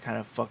have that kind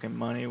of fucking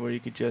money where you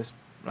could just,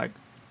 like,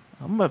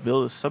 I'm going to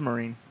build a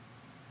submarine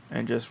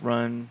and just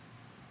run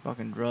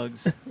fucking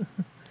drugs.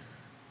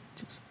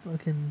 just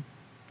fucking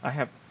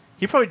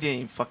He probably didn't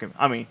even fucking,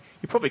 I mean,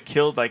 he probably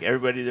killed, like,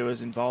 everybody that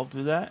was involved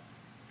with that.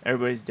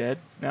 Everybody's dead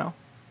now.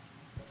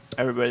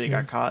 Everybody that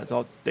Yeah. got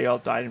caught, they all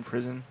died in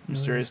prison.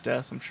 Mysterious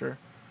deaths, I'm sure.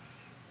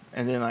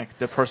 And then, like,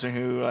 the person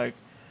who, like,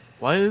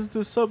 why is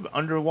the sub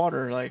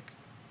underwater? Like,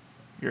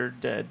 you're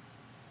dead.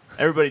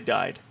 Everybody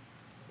died.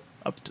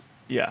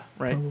 Yeah,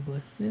 right?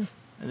 probably yeah.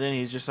 And then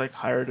he's just, like,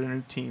 hired a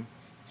new team.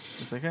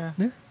 It's like, Yeah.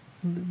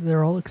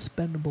 They're all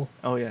expendable.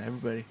 oh, yeah,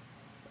 everybody.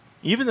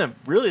 Even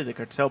the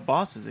cartel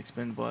boss is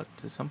expendable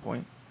to some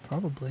point,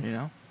 Probably. you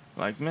know?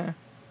 Like, man,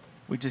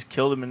 we just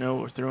killed him and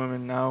overthrew him,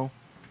 and now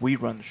we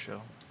run the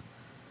show.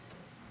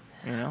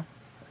 You know?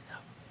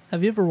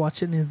 Have you ever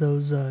watched any of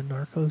those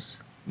Narcos?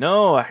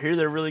 No, I hear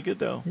they're really good,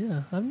 though.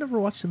 Yeah, I've never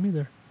watched them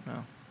either.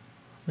 No.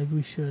 Maybe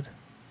we should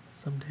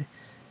someday.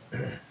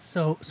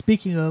 So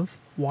speaking of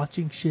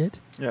watching shit,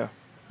 Yeah.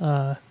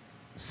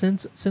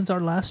 since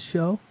our last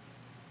show,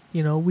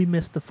 you know, we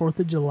missed the 4th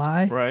of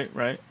July.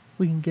 Right.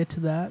 We can get to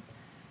that.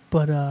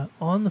 But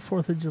on the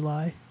 4th of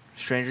July,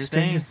 Stranger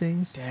Stranger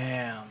Things. Things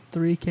Damn.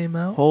 3 came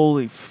out.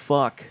 Holy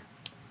fuck.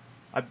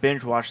 I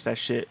binge watched that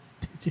shit.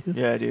 Did you?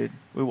 Yeah, dude.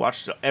 We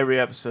watched every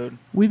episode.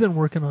 We've been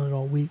working on it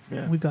all week.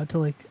 Yeah. We got to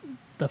like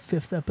the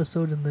 5th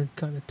episode and then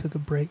kind of took a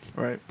break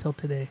Right. till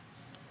today.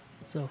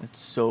 So It's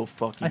so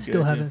fucking I good.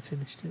 still dude. haven't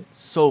finished it.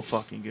 So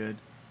fucking good.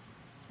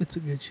 It's a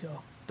good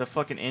show. The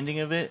fucking ending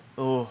of it,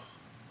 oh,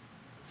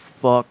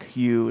 fuck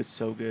you, it's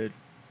so good.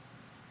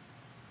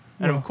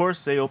 And Well, of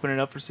course, they open it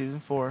up for season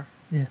 4.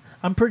 yeah,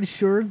 I'm pretty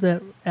sure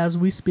that as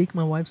we speak,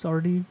 my wife's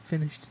already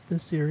finished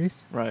this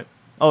series. Right.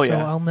 Oh, so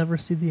yeah. I'll never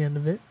see the end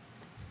of it.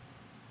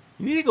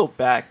 You need to go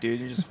back,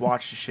 dude, and just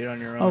watch the shit on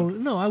your Oh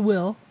own. no, I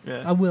will.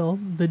 Yeah. I will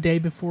the day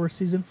before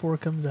season 4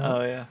 comes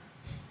out, Oh, yeah.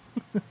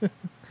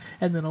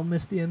 and then I'll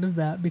miss the end of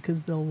that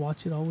because they'll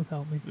watch it all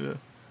without me. Yeah.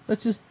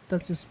 That's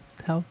just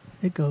how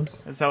it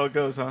goes. That's how it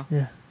goes, huh?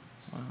 Yeah,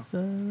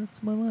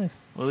 that's my life.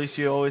 Well, at least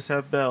you always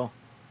have Belle.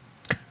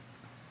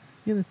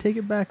 You're gonna take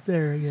it back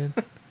there again.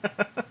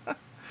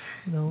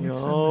 You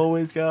it's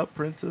always got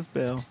Princess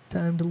Belle. it's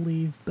time to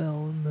leave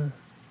Belle in the,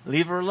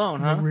 Leave her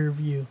alone, in huh? the rear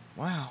view.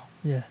 Wow.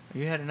 Yeah,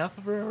 You had enough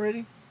of her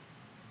already?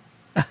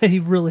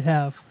 I really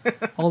have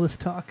all this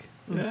talk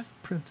of Yeah.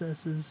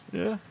 princesses.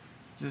 Yeah.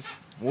 just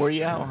wore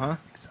you out, huh?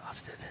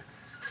 Exhausted.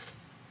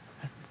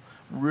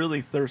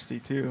 Really thirsty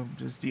too.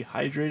 Just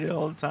dehydrated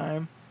all the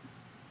time.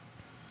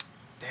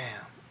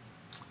 Damn.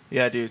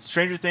 Yeah, dude.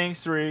 Stranger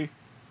Things 3.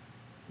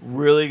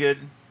 Really good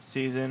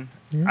season.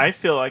 Yeah. I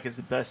feel like it's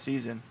the best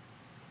season.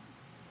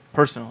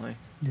 Personally.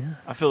 Yeah.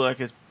 I feel like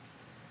it's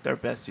their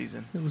best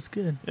season. It was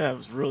good. Yeah, it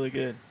was really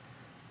good.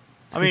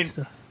 It's I good mean,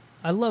 stuff.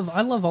 I love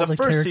all the first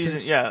characters.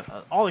 season, yeah,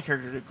 all the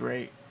characters are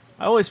great.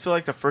 I always feel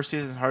like the first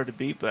season is hard to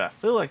beat, but I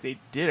feel like they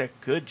did a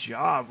good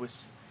job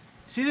with.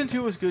 Season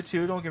 2 was good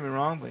too. Don't get me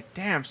wrong, but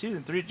damn,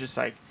 season 3 just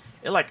like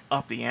it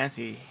upped the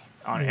ante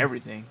on Yeah.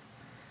 everything.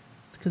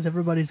 It's because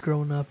everybody's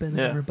growing up and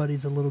Yeah.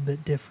 everybody's a little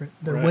bit different.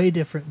 They're Right. way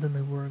different than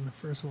they were in the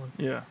first one.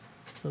 Yeah.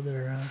 So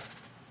they're,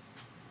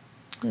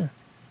 yeah.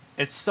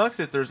 It sucks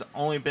that there's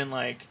only been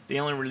like they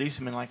only release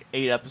them in like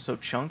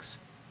 8-episode chunks.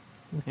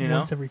 Like You know?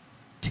 once every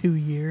 2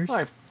 years.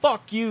 Like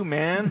fuck you,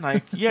 man.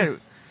 Like yeah,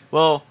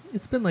 well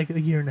It's been like a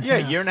year and a yeah,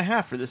 half. year and a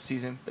half for this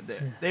season, but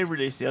they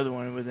released the other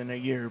one within a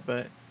year.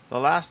 But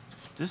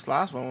this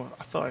last one,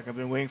 I feel like I've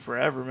been waiting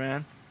forever,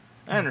 man.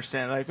 I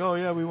understand, like, oh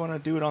yeah, we want to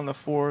do it on the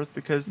 4th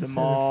because the Instead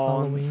of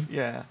mall, and- Halloween.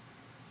 yeah.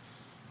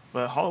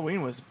 But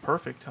Halloween was the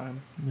perfect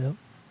time. Yep.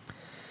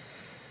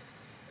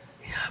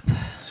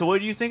 So, what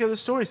do you think of the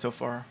story so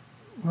far?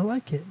 I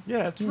like it.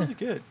 Yeah, it's Yeah. really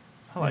good.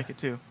 I like it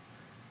too.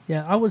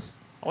 Yeah, I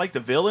like the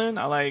villain.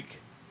 I like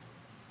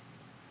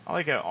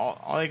it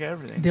all. I like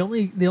everything.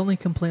 the only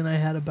complaint I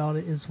had about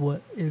it is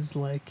what is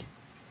like.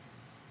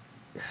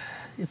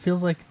 It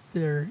feels like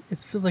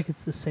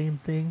it's the same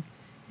thing.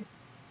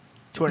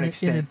 To an in a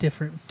extent.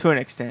 different. To an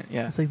extent,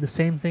 yeah. It's like the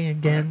same thing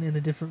again in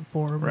a different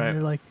form, Right. and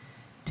they're like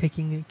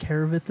taking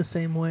care of it the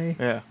same way.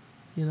 Yeah.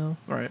 You know,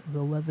 Right. with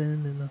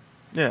 11 and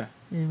Yeah.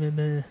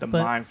 the The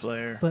mind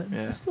flayer. But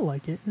yeah. I still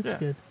like it. It's Yeah.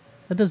 good.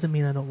 That doesn't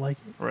mean I don't like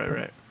it. Right, but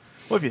right.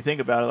 Well, if you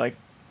think about it, like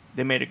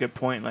they made a good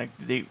point. Like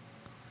they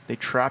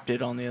trapped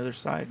it on the other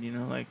side. You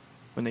know, like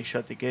when they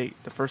shut the gate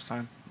the first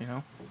time. You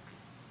know.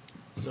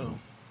 So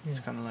it's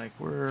Yeah. kind of like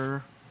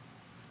we're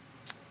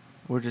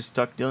just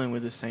stuck dealing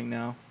with this thing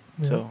now.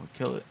 Yeah. So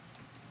kill it.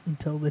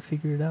 Until they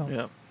figure it out.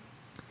 Yep.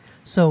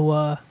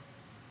 So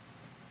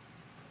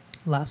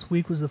last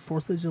week was the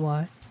 4th of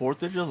July.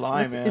 4th of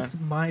July, man. It's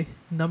my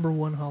number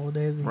one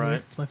holiday of the year. Right.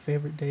 It's my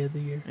favorite day of the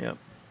year. Yep.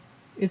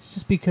 It's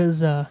just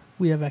because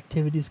we have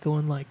activities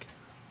going like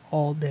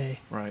all day.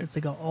 Right. It's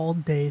like an all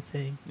day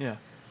thing, Yeah.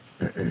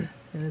 and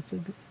it's a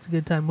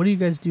good time. What do you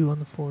guys do on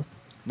the 4th?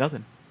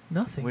 Nothing.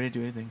 Nothing. We didn't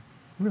do anything.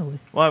 Really?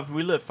 Well,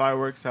 we lit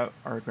fireworks at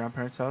our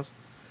grandparents' house,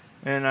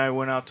 and I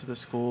went out to the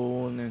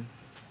school and then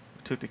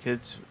took the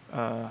kids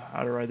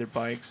how to ride their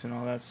bikes and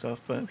all that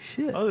stuff. But Oh,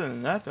 shit. other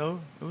than that,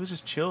 though, it was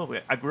just chill.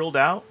 I grilled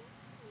out,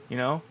 you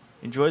know,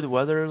 enjoyed the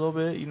weather a little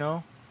bit, you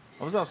know.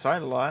 I was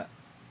outside a lot,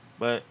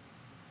 but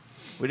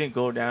we didn't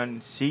go down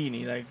and see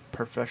any like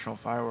professional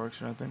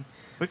fireworks or nothing.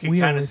 We could We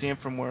kind of always- see them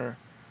from where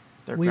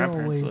their we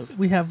grandparents always live.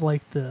 we have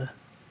like the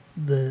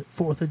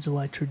 4th of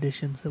July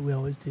traditions that we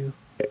always do.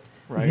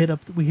 Right.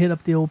 We hit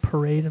up the old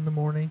parade in the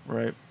morning,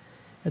 Right.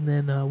 and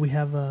then we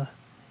have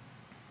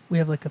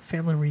like a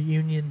family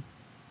reunion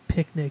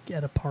picnic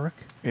at a park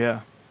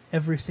Yeah.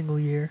 every single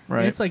year. And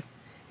Right. it's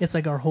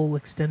like our whole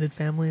extended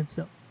family. It's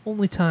the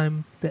only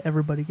time that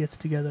everybody gets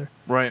together,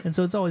 Right. and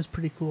so it's always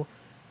pretty cool.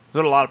 Is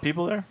there a lot of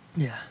people there?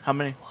 Yeah, How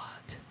many? a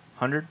lot.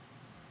 100?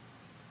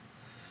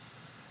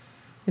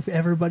 If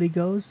everybody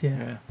goes,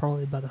 Yeah.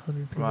 probably about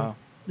 100 people. Wow.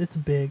 It's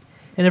big,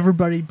 and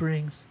everybody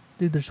brings.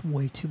 Dude, there's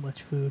way too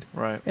much food.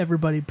 Right.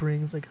 Everybody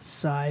brings like a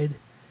side,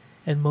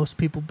 and most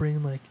people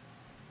bring like.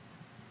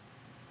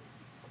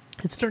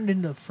 It's turned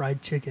into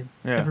fried chicken.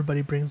 Yeah.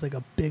 Everybody brings like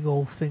a big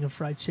old thing of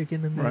fried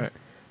chicken and then Right.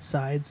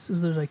 sides. So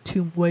there's like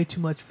way too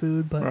much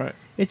food, but Right.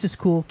 it's just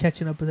cool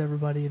catching up with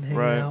everybody and hanging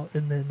Right. out,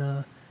 and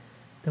then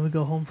we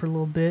go home for a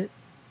little bit,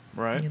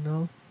 Right. you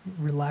know,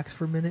 relax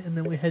for a minute, and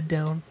then we head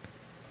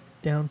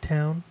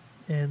downtown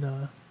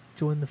and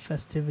join the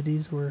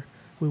festivities where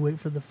we wait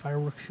for the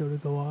fireworks show to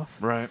go off.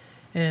 Right.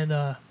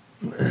 And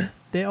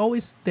they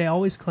always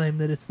claim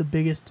that it's the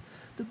biggest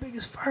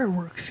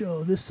fireworks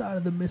show this side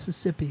of the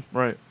Mississippi.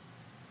 Right.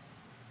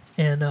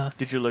 And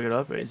Did you look it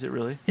up? Is it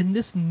really? in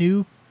this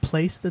new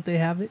place that they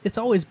have it, it's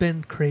always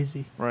been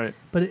crazy. Right.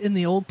 But in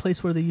the old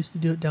place where they used to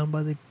do it down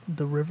by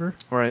the river,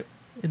 Right.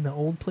 in the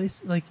old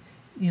place, like,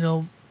 you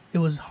know, it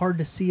was hard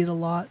to see it a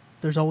lot.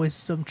 There's always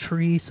some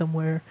tree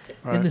somewhere.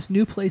 Right. In this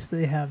new place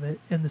they have it,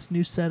 and this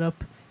new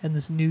setup, and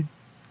this new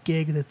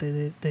gig that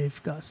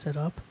they've got set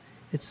up,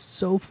 it's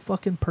so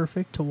fucking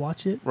perfect to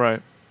watch it.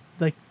 Right.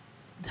 Like,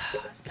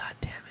 god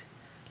damn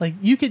it! Like,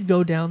 you could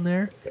go down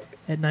there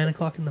at 9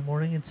 o'clock in the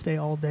morning and stay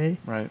all day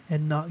Right.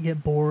 and not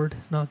get bored,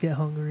 not get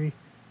hungry.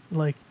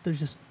 Like, there's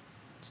just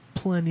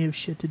plenty of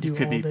shit to do You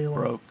could all be day long.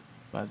 broke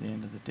by the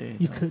end of the day.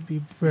 You though. could be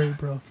very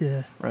broke,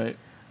 yeah. Right.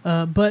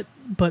 But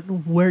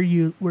where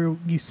you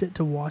sit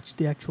to watch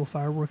the actual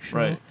fireworks show,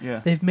 Right. Yeah.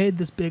 they've made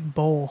this big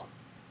bowl,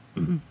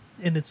 and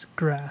it's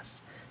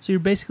grass. So you're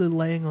basically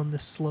laying on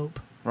this slope,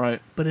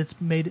 Right. but it's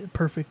made it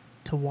perfect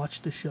to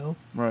watch the show.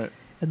 Right.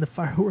 And the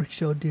fireworks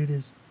show, dude,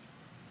 is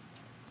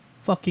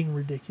fucking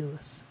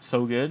ridiculous.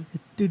 So good.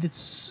 Dude,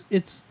 it's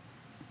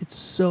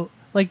so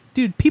like,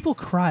 dude, people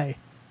cry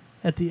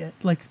at the end.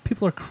 Like,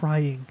 people are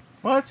crying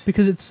What?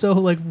 because it's so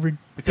like ridiculous.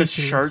 Because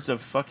shards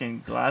of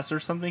fucking glass or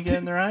something get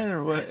in their eye,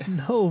 or what?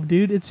 No,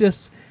 dude, it's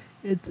just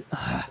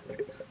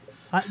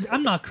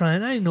I'm not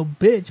crying. I ain't no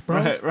bitch,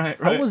 bro.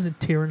 Right. I wasn't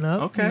tearing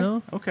up. Okay. You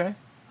know? Okay.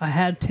 I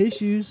had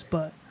tissues,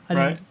 but I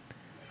didn't. Right.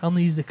 I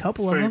only used a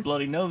couple It's of for your them.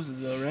 bloody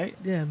noses, though, right?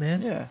 Yeah,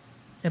 man. Yeah.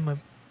 And my,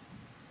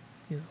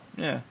 you know,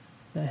 Yeah.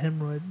 that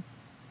hemorrhoid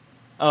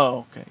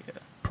Oh, okay. Yeah.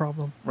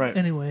 problem. Right.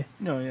 Anyway,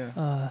 No,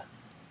 yeah.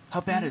 How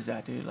bad is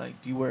that, dude? Like,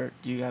 do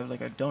you have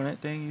like a donut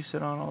thing you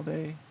sit on all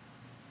day?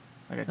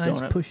 Like a I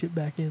just donut? push it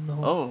back in the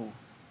hole. Oh.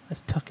 I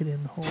just tuck it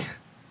in the hole.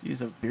 You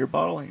use a beer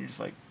bottle and you're just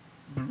like,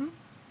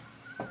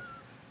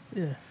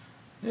 Yeah.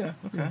 yeah,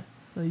 okay. Yeah.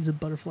 I use a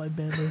butterfly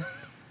band-aid.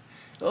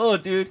 Oh,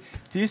 dude,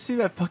 do you see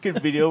that fucking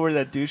video where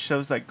that dude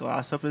shoves like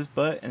glass up his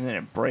butt and then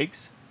it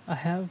breaks? I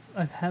have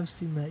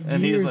seen that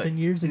And years he's like, and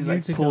years and he's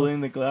years like ago.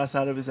 pulling the glass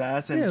out of his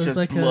ass and Yeah, it it's was just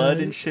like blood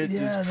and shit yeah,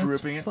 just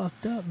dripping. that's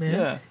fucked up, man.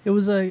 Yeah. It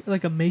was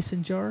like a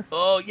mason jar.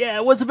 Oh yeah,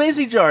 it was a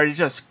mason jar. It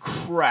just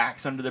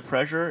cracks under the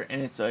pressure,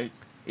 and it's like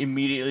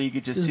immediately you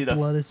could just His see the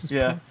blood is just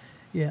yeah. pouring.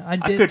 Yeah, I I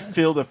did. could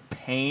feel the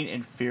pain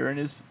and fear in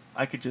his.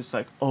 I could just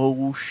like,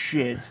 oh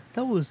shit.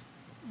 That was,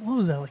 what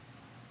was that, like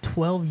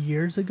 12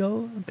 years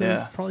ago?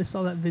 Yeah. Probably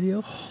saw that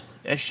video.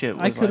 That shit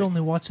was I could like, only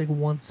watch like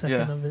 1 second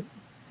Yeah. of it.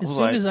 was As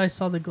soon like- as I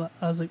saw the glass,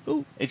 I was like,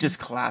 "Oh!" it just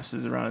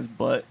collapses around his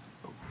butt,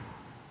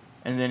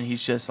 and then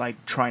he's just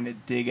like trying to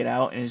dig it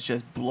out, and it's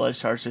just blood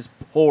starts just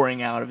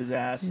pouring out of his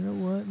ass. You know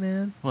what,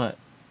 man? What?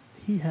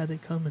 He had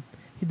it coming.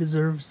 He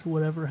deserves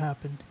whatever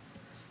happened.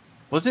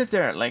 Wasn't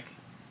there like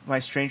My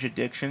Strange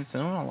Addictions? I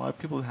don't know, a lot of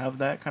people have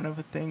that kind of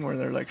a thing where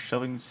they're like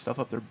shoving stuff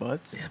up their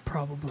butts. Yeah,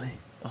 probably.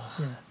 Ugh,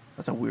 Yeah.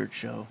 that's a weird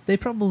show. They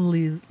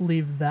probably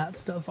leave that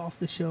stuff off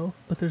the show,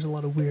 but there's a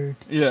lot of weird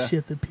Yeah.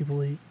 shit that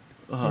people eat.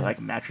 Yeah.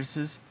 Like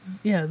mattresses.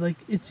 Yeah, like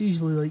it's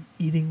usually like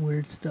eating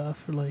weird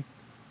stuff or like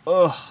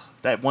Ugh,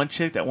 that one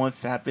chick, that one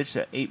fat bitch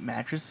that ate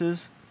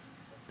mattresses.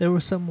 there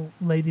was some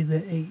lady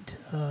that ate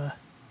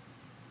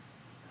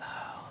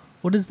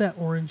what is that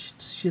orange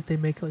shit they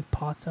make like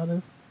pots out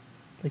of?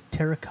 Like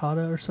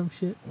terracotta or some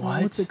shit?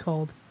 What? What's it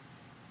called?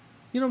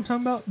 You know what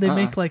I'm talking about? They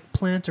make like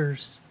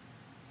planters.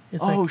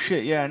 It's Oh like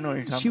shit, yeah, I know what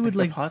you're talking she about. would, The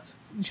like- pots.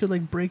 you should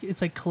like break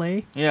it's like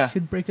clay. Yeah. You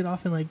should break it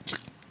off and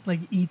like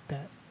eat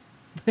that.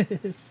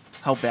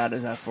 How bad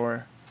is that for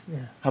her? Yeah.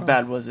 How probably.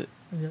 bad was it?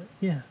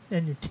 Yeah,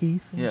 and your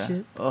teeth and Yeah.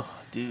 shit. Oh,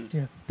 dude.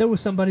 Yeah. There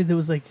was somebody that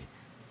was like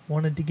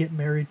wanted to get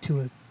married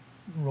to a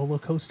roller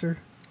coaster.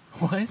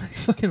 What?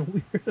 Fucking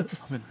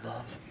weirdos. I'm in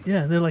love.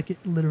 Yeah, they're like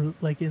literally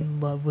like in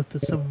love with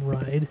some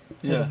ride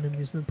Yeah. at an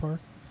amusement park.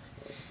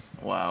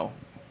 Wow.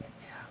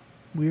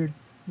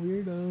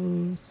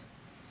 Weirdos.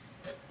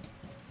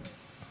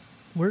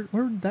 Where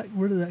did that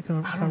I don't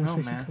know,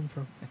 conversation man. come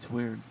from? It's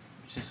weird.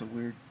 It's just a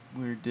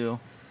weird deal.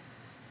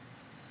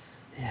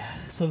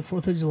 So the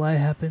 4th of July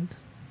happened,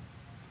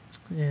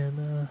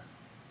 and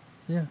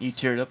yeah. You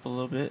teared up a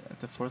little bit at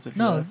the 4th of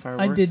July No,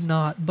 fireworks? I did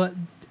not. But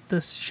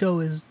this show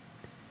is,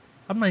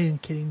 I'm not even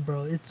kidding,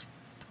 bro. It's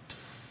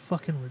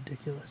fucking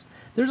ridiculous.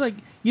 There's like,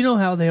 you know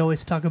how they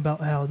always talk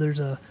about how there's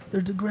a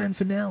grand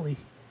finale,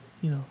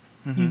 you know.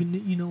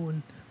 Mhm. You know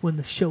when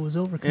the show is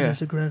over because Yeah.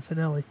 there's a grand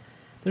finale.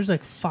 There's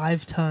like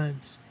 5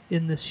 times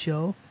in this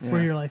show where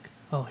Yeah. you're like,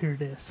 oh, here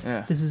it is.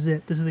 Yeah. This is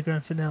it. This is the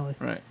grand finale.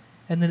 Right.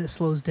 And then it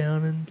slows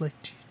down and like.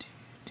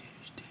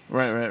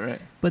 Right.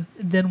 But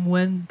then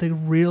when the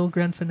real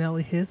grand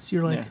finale hits,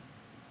 you're like, Yeah.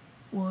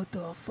 what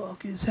the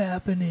fuck is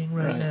happening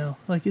right Right. now?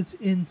 Like, it's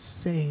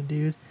insane,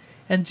 dude.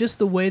 And just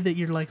the way that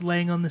you're like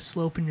laying on the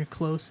slope and you're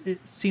close, it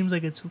seems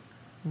like it's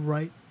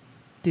right.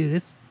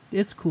 Dude,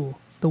 it's cool.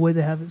 The way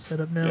they have it set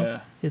up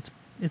now, Yeah.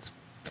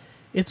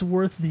 it's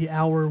worth the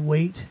hour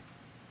wait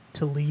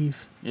to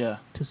leave Yeah.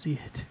 to see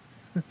it.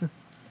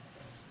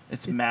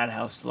 It's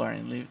madhouse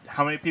story.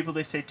 How many people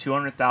they say?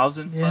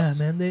 200,000? Yeah,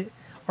 man.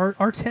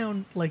 Our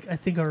town, like, I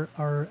think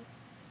our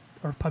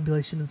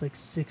population is like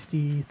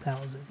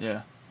 60,000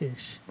 Yeah.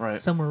 ish. Right.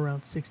 Somewhere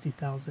around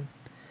 60,000.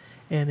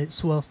 And it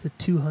swells to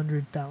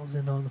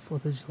 200,000 on the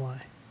 4th of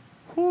July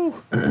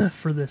Whew.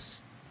 for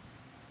this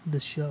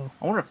show.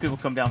 I wonder if people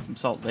come down from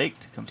Salt Lake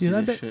to come Dude, see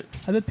I this bet shit.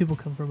 I bet people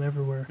come from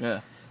everywhere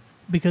Yeah.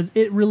 because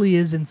it really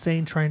is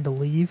insane trying to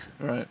leave.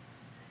 Right.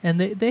 And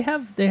they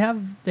have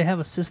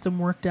a system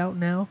worked out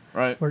now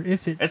Right. where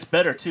if It's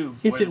better too.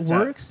 if when it it's out.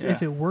 works, Yeah.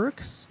 if it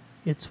works,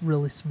 it's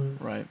really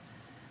smooth. Right.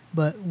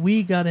 But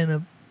we got in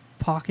a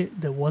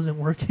pocket that wasn't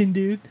working,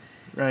 dude.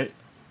 Right.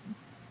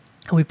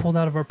 And we pulled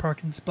out of our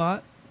parking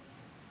spot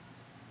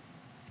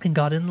and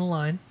got in the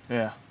line,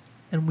 Yeah.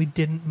 and we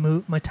didn't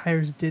move. My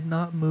tires did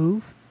not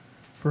move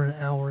for an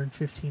hour and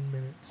 15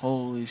 minutes.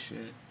 Holy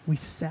shit. We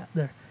sat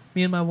there.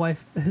 Me and my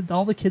wife,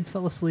 all the kids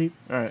fell asleep.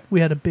 Right.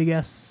 We had a big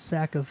ass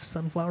sack of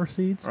sunflower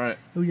seeds. Right.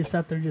 And we just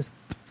sat there just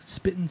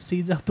spitting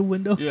seeds out the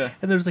window. Yeah.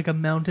 And there was like a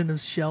mountain of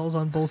shells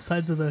on both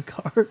sides of the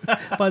car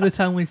by the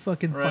time we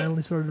fucking Right,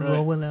 finally started right.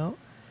 rolling out.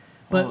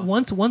 But Oh.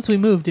 once we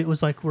moved, it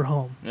was like we're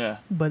home. Yeah.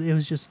 But it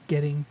was just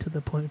getting to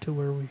the point to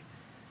where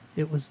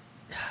it was,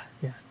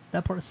 yeah,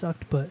 that part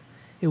sucked, but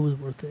it was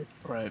worth it.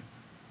 Right.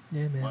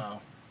 Yeah, man.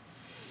 Wow.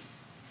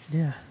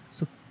 Yeah,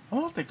 so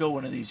I'll have to go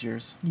one of these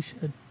years. you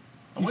should.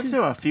 I You went should-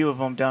 to a few of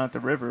them down at the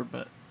river,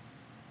 but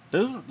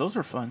those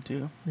are fun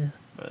too. Yeah,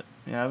 But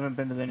yeah, I haven't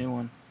been to any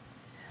one.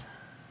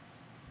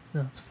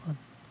 no, it's fun.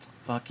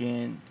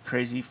 Fucking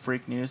crazy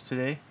freak news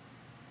today.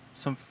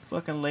 Some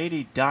fucking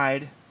lady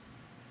died.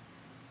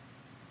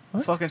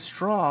 What? Fucking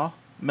straw,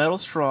 metal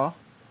straw.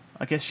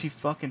 I guess she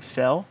fucking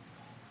fell.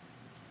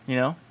 You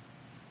know?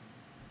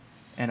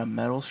 And a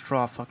metal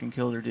straw fucking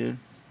killed her, dude.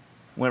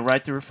 Went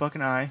right through her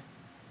fucking eye.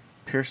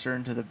 Pierced her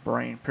into the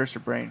brain. Pierced her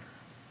brain.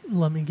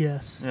 Let me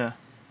guess. Yeah.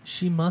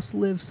 She must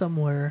live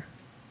somewhere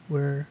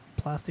where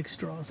plastic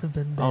straws have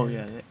been banned. Oh,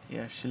 yeah.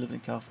 Yeah, she lived in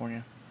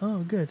California. Oh,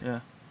 good. Yeah.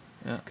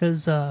 Yeah.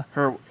 Because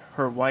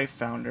Her wife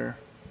found her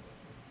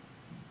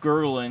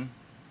gurgling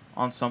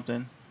on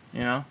something,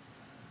 you know?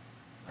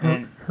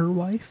 her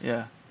wife?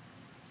 Yeah.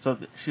 So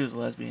she was a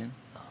lesbian,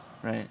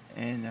 right?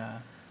 And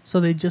So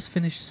they just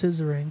finished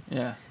scissoring,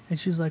 yeah, and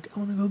she's like, I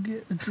want to go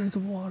get a drink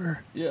of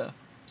water. yeah.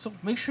 So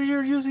make sure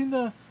you're using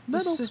the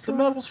Metal the straw.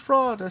 metal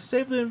straw to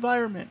save the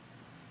environment.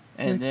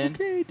 And Like, then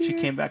 "Okay, she dear."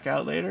 came back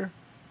out later,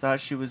 thought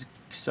she was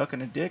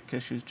sucking a dick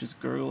because she was just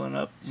gurgling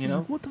up, She's you know.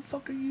 like, what the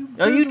fuck are you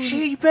Oh, you gurgling?"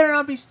 cheat! You better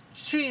not be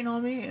cheating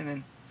on me. And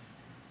then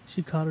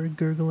She caught her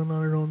gurgling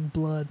on her own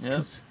blood. yeah,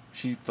 'Cause-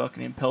 she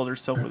fucking impaled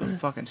herself with a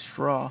fucking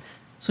straw.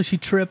 So she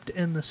tripped,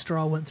 and the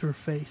straw went through her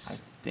I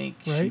face. think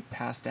she Right?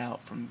 passed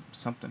out from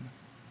something.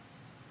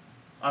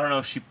 I don't know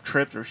if she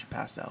tripped or she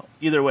passed out.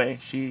 Either way,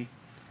 she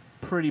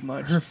pretty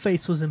much. Her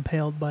face was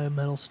impaled by a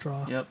metal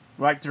straw. Yep,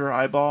 right through her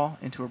eyeball,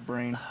 into her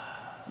brain,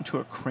 into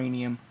her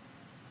cranium.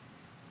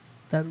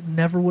 That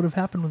never would have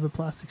happened with a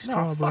plastic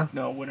straw, No, bro. fuck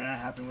no, wouldn't that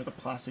happen with a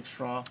plastic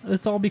straw?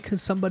 It's all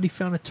because somebody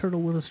found a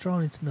turtle with a straw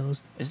in its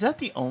nose. Is that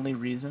the only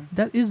reason?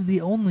 That is the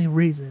only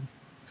reason.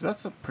 Because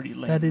that's a pretty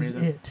lame That is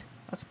reason. it.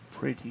 That's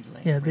pretty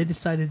lame. Yeah, they reason.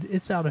 decided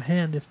it's out of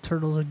hand if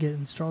turtles are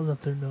getting straws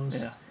up their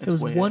nose. Yeah, it it's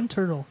was way one out.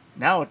 turtle,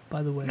 Now,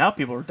 by the way. now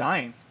people are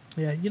dying.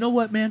 Yeah, you know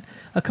what, man?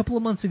 A couple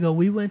of months ago,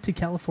 we went to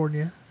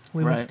California.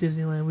 We went Right. to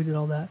Disneyland. We did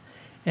all that,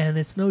 and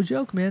it's no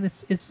joke, man.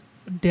 It's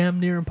damn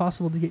near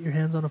impossible to get your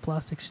hands on a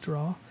plastic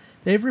straw.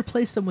 They've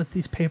replaced them with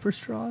these paper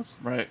straws.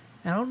 Right.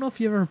 And I don't know if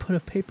you ever put a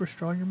paper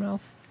straw in your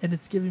mouth, and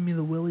it's giving me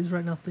the willies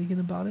right now thinking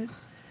about it.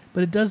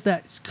 But it does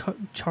that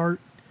chart,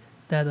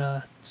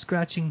 that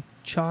scratching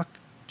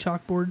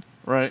chalkboard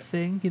Right.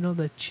 thing. You know,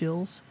 the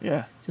chills.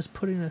 Yeah. Just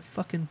putting a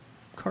fucking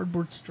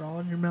cardboard straw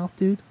in your mouth,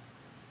 dude.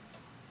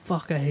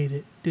 Fuck, I hate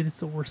it, dude. It's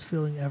the worst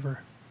feeling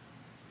ever.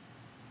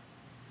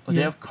 Oh, they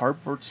Yeah. have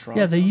cardboard straws.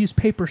 Yeah, they though? use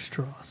paper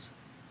straws.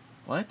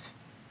 What?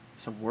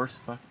 It's the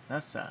worst fuck.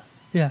 That's sad.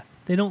 Yeah,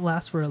 they don't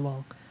last very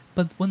long.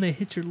 But when they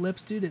hit your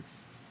lips, dude, it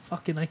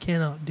fucking, I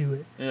cannot do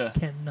it. Yeah.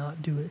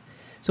 Cannot do it.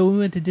 So when we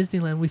went to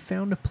Disneyland, we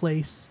found a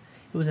place.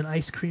 It was an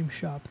ice cream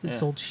shop that Yeah.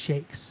 sold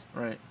shakes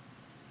Right.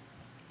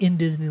 in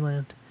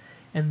Disneyland.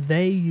 And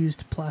they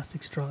used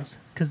plastic straws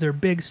because they're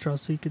big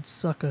straws, so you could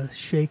suck a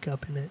shake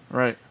up in it.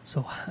 Right.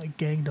 So I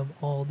ganged them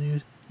all,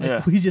 dude. Like,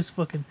 Yeah. we just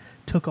fucking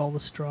took all the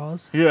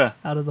straws Yeah.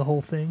 out of the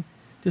whole thing.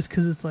 Just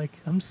because it's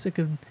like, I'm sick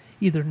of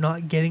either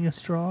not getting a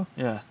straw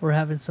Yeah. or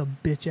having some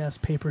bitch-ass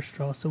paper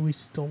straw. So we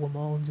stole them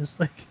all and just,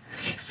 like,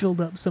 filled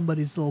up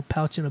somebody's little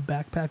pouch in a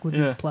backpack with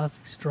these Yeah.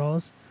 plastic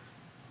straws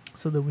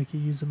so that we could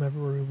use them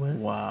everywhere we went.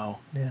 Wow.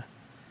 Yeah.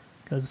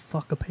 Because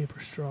fuck a paper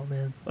straw,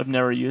 man. I've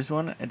never used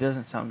one. It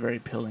doesn't sound very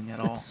appealing at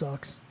all. It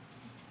sucks.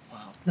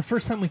 Wow. The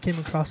first time we came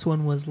across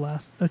one was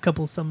a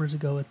couple summers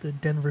ago at the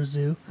Denver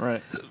Zoo.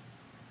 Right.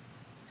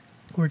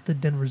 We're at the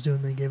Denver Zoo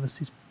and they gave us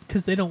these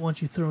because they don't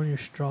want you throwing your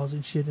straws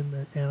and shit in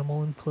the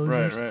animal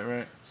enclosures.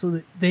 Right. So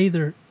that they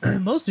either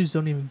most zoos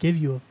don't even give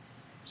you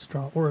a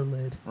straw or a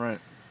lid, Right.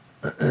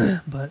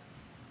 but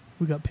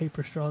we got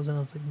paper straws and I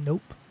was like,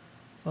 nope,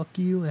 fuck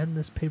you and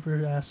this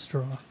paper ass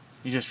straw.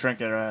 You just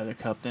drink it right out of the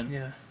cup then.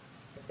 Yeah,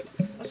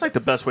 That's like the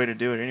best way to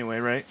do it anyway,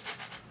 right?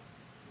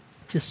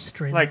 just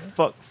strain Like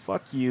it.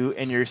 fuck you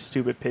and your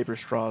stupid paper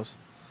straws.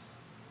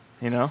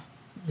 You know?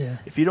 Yeah.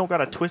 If you don't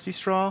got a twisty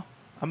straw,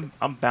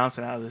 I'm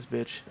bouncing out of this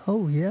bitch.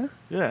 Oh yeah,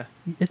 Yeah.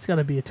 it's got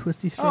to be a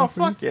twisty straw. Oh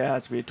for fuck yeah,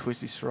 it's be a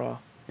twisty straw.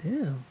 you?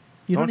 Damn.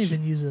 You don't Don't you-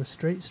 even use a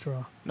straight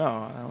straw. No,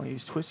 I only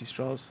use twisty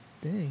straws.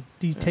 Dang.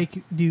 Do you Yeah.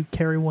 do you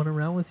carry one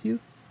around with you?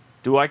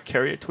 Do I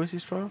carry a twisty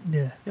straw?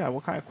 Yeah. Yeah,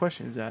 what kind of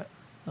question is that?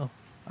 Oh.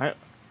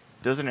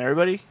 Doesn't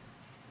everybody?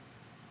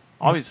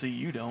 Obviously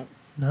you don't.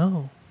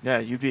 No. Yeah,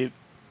 you'd be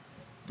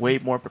way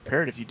more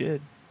prepared if you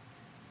did.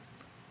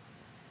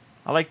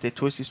 I like the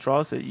twisty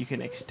straws that you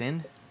can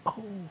extend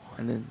Oh.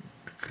 and then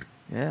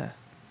yeah.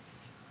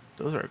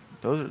 Those are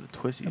the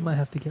twisty I might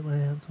have to get my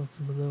hands on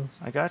some of those.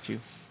 I got you.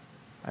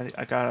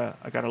 I got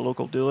a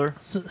local dealer.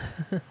 So,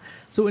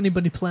 so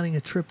anybody planning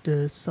a trip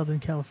to Southern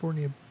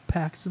California,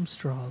 pack some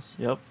straws.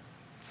 Yep.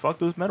 Fuck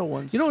those metal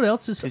ones. You know what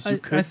else is 'Cause you I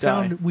could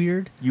found die. it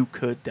weird, You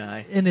could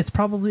die. and it's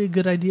probably a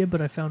good idea,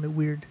 but I found it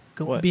weird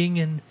What? being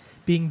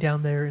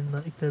down there in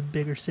like the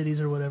bigger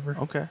cities or whatever.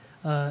 Okay.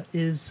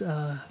 is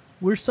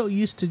we're so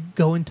used to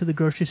going to the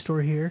grocery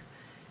store here,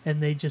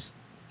 and they just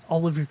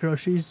all of your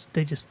groceries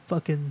they just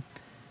fucking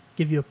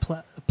give you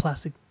a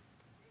plastic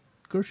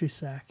grocery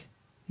sack,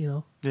 you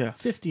know, Yeah.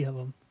 50 of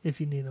them if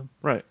you need them,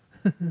 Right.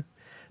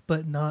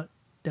 but not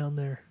down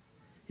there.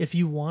 If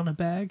you want a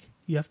bag,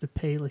 you have to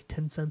pay like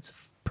 10 cents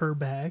per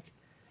bag,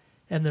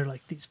 and they're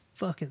like these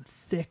fucking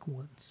thick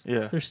ones.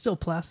 Yeah. They're still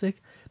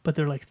plastic, but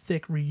they're like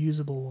thick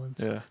reusable ones.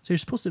 Yeah. So you're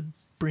supposed to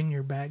bring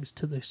your bags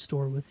to the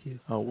store with you.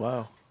 Oh,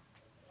 wow.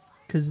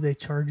 Because they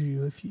charge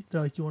you if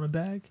they're like, you want a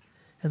bag,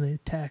 and they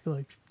tack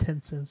like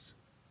 10 cents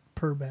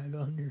per bag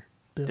on your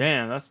bill.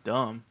 Damn, that's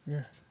dumb.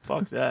 Yeah,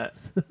 Fuck that.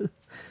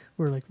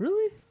 we're like,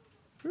 really?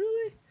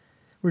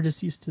 We're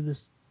just used to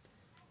this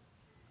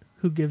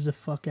who gives a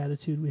fuck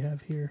attitude we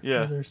have here. Yeah.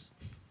 where there's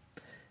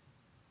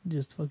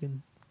just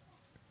fucking,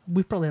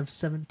 we probably have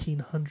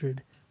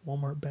 1,700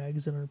 Walmart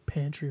bags in our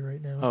pantry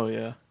right now. Oh,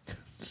 yeah.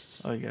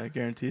 Oh, yeah, I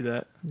guarantee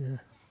that. Yeah,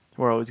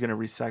 We're always going to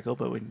recycle,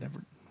 but we never.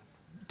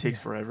 It takes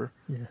Yeah. forever.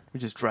 yeah. We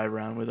just drive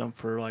around with them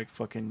for like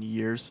fucking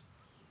years.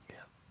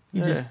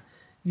 You Yeah.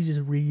 you just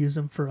reuse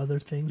them for other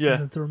things Yeah.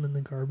 and then throw them in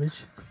the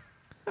garbage.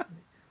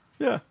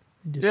 Yeah.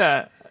 You just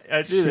Yeah,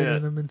 I do shit that.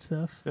 in them and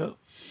stuff. Yep.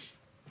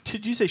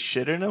 Did you say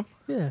shit in them?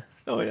 Yeah.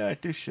 Oh, yeah, I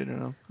do shit in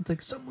them. It's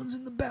like someone's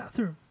in the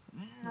bathroom.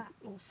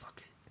 Oh,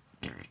 fuck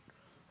it.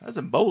 I was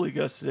in Bowling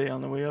Gus today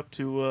on the way up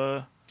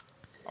to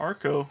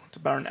Arco. It's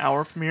about an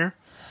hour from here.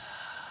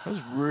 That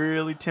was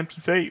really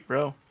tempting fate,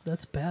 bro.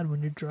 That's bad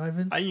when you're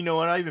driving. You know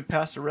what? I even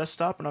passed a rest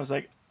stop, and I was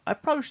like, I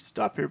probably should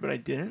stop here, but I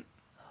didn't.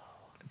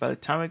 By the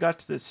time I got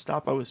to the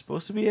stop I was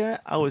supposed to be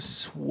at, I was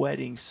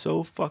sweating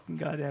so fucking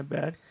goddamn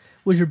bad.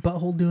 Was your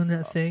butthole doing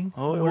that thing?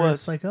 Oh, it where was.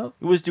 It's like, oh,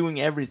 It was doing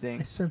I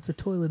everything. sense the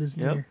toilet is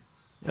Yep. near.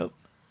 Yep.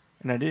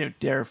 And I didn't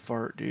dare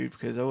fart, dude,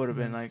 because I would have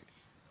been like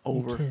You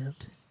over.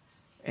 can't.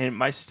 And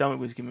my stomach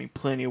was giving me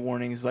plenty of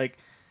warnings. Like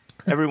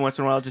every once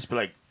in a while, I'd just be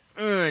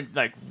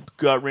like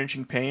gut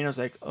wrenching pain. I was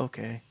like,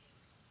 okay,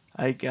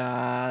 I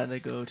gotta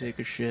go take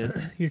a shit.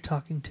 You're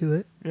talking to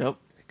it. Yep.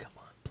 Come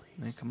on,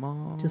 Like, please. come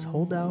on. Just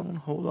hold out.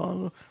 Hold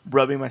on.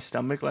 Rubbing my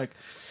stomach like,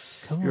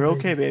 Come on, you're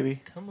okay,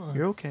 baby. Come on.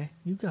 You're okay.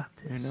 You got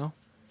You this. know,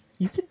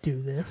 You can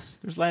do this.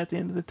 there's light at the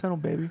end of the tunnel,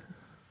 baby.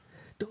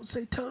 Don't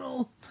say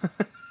tunnel.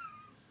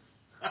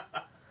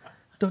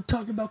 Don't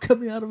talk about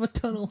coming out of a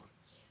tunnel.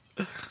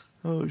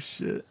 Oh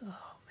shit.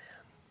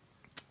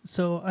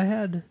 So I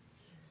had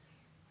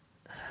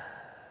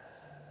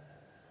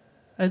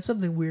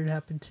something weird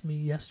happen to me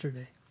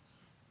yesterday.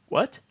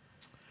 What?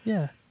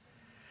 Yeah.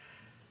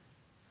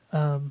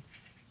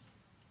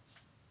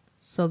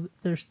 So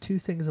there's two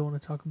things I want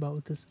to talk about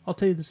with this. I'll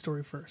tell you the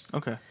story first.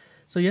 Okay.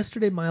 So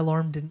yesterday my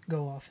alarm didn't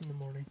go off in the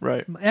morning.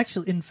 Right.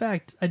 Actually, in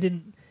fact, I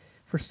didn't.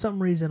 For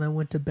some reason, I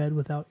went to bed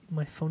without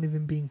my phone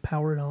even being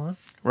powered on.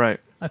 Right.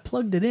 I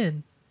plugged it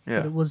in,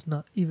 Yeah. but it was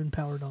not even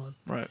powered on.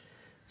 Right.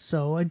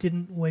 So I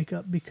didn't wake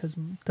up because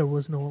there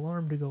was no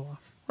alarm to go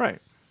off. Right.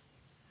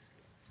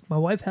 My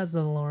wife has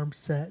an alarm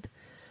set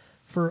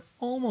for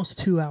almost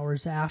 2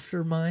 hours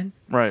after mine,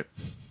 Right.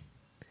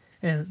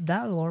 and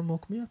that alarm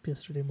woke me up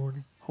yesterday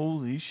morning.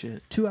 Holy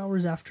shit. 2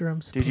 hours after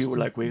I'm supposed Did to. you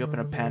like wake up in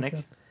a normally panic? wake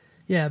up.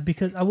 Yeah,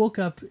 because I woke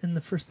up and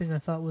the first thing I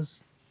thought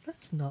was,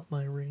 that's not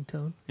my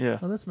ringtone. Yeah.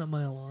 Oh, that's not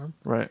my alarm.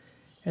 Right.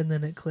 And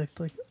then it clicked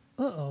like,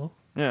 uh-oh.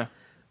 Yeah.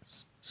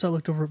 So I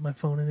looked over at my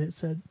phone and it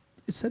said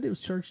it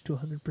was charged to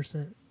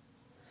 100%,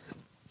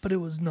 but it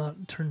was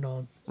not turned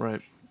on.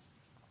 Right.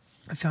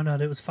 I found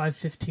out it was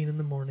 5:15 in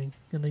the morning,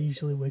 and I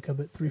usually wake up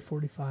at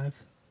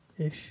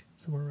 3:45-ish,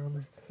 somewhere around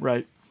there.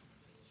 Right.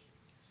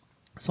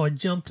 So I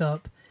jumped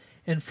up,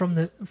 and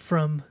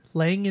from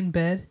laying in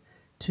bed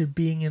to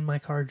being in my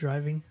car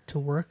driving to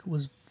work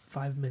was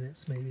 5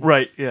 minutes maybe.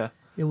 Right. Yeah.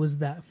 It was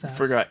that fast.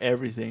 Forgot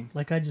everything.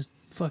 Like I just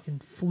fucking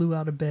flew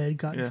out of bed.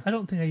 Yeah. I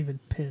don't think I even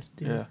pissed,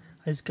 dude. Yeah.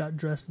 I just got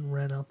dressed and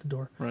ran out the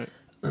door. Right.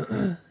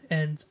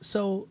 And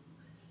so,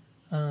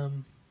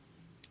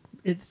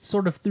 it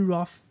sort of threw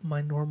off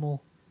my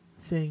normal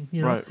thing,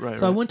 you know. Right.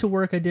 So I went to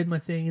work, I did my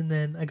thing, and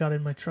then I got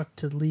in my truck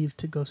to leave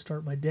to go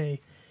start my day,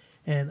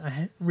 and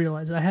I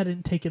realized I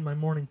hadn't taken my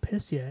morning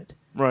piss yet,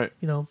 Right.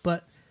 you know.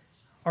 But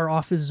our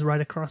office is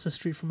right across the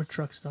street from a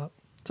truck stop,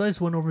 so I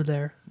just went over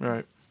there.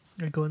 Right.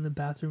 I go in the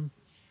bathroom,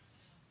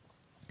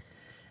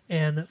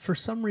 and for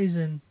some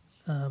reason,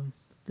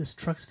 this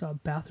truck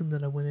stop bathroom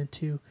that I went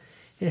into,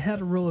 it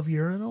had a row of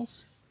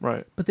urinals,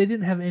 Right. but they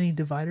didn't have any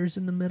dividers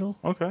in the middle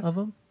Okay. of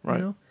them, Right.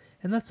 you know?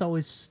 And that's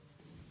always,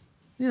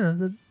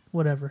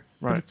 whatever.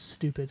 Right. But it's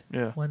stupid.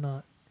 Yeah. Why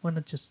not? Why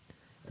not just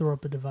throw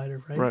up a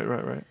divider, right?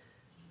 Right.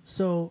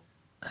 So,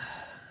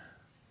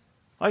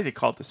 I like to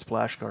call it the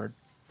splash guard.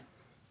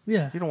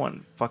 yeah. You don't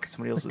want fucking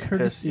somebody else's piss.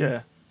 courtesy.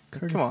 Yeah.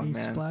 Courtesy Come on,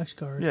 man. splash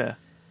guard. Yeah.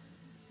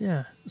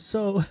 Yeah.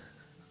 So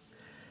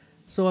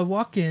I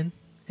walk in,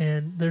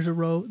 and there's a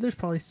row. There's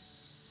probably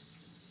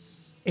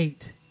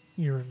 8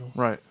 urinals.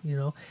 Right. You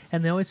know?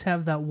 And they always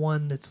have that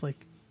one that's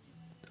like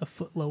a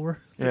foot lower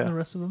than Yeah. the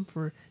rest of them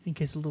for in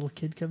case a little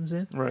kid comes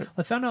in. Right.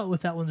 I found out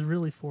what that one's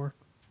really for.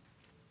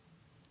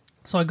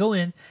 So I go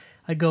in,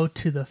 I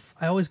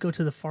always go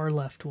to the far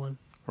left one.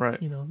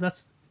 Right. You know,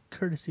 that's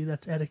courtesy.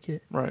 That's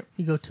etiquette. Right.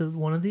 You go to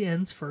one of the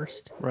ends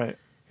first, Right.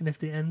 and if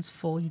the end's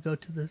full, you go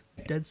to the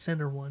dead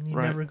center one. You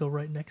Right. never go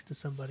right next to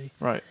somebody.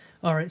 Right.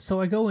 All right, so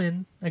I go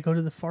in. I go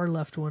to the far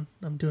left one.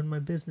 I'm doing my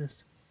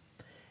business,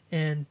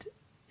 and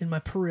in my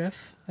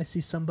periph, I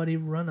see somebody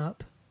run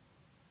up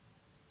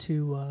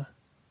to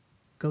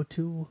go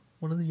to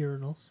one of the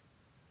urinals,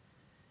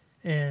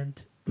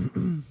 and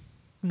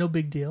no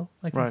big deal.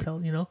 I can Right.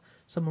 tell, you know,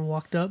 someone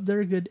walked up. They're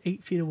a good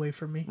 8 feet away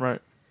from me,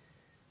 Right.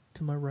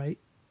 to my right,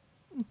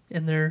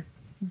 and they're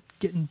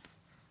getting,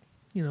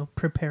 you know,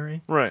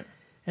 preparing. Right.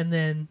 And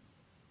then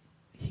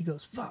he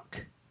goes,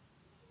 fuck.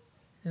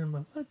 And I'm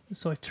like, what?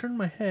 So I turned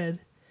my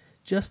head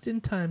just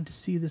in time to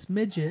see this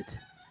midget.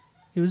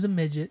 He was a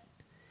midget.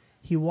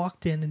 He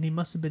walked in, and he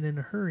must have been in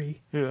a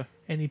hurry. Yeah.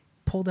 And he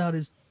pulled out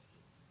his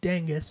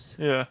dangus,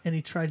 Yeah. and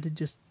he tried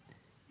to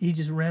he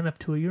just ran up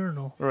to a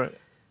urinal. Right.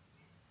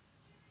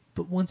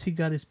 But once he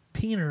got his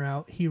peener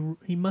out, he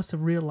must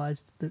have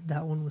realized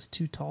that one was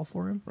too tall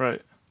for him.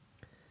 Right.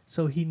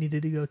 So he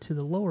needed to go to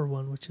the lower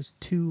one, which is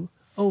 2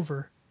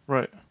 over,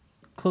 Right.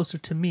 closer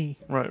to me.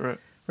 Right. Right.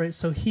 Right,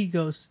 so he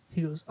goes,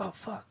 oh,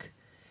 fuck.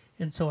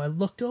 And so I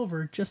looked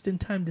over just in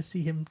time to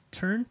see him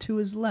turn to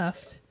his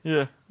left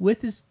Yeah.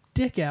 with his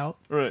dick out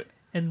Right.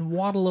 and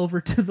waddle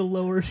over to the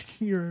lower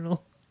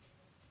urinal.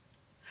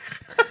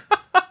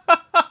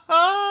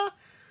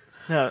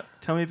 Now,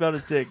 tell me about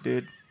his dick,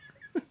 dude.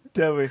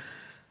 Tell me.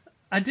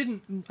 I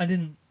didn't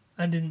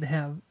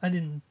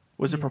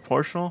Was it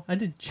proportional? I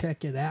didn't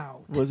check it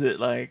out. Was it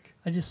like?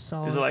 I just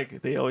saw Is it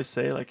like they always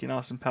say, like in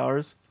Austin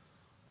Powers?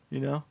 You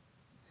know,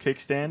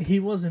 kickstand. He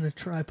wasn't a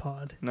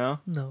tripod. No.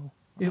 No.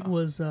 It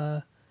was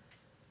I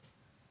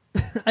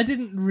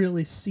didn't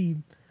really see,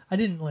 I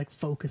didn't like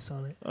focus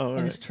on it. Oh, I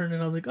right. just turned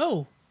and I was like,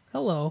 "Oh,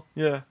 hello.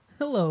 Yeah.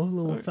 Hello,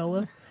 little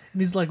fella."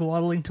 And he's like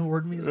waddling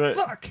toward me. He's like,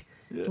 Right. "Fuck."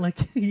 Yeah. Like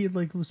he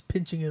like was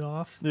pinching it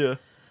off. Yeah.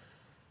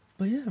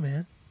 But yeah,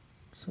 man.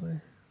 So I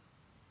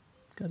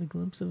got a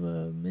glimpse of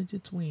a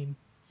midget's ween.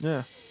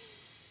 Yeah.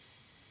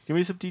 Give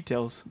me some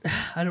details.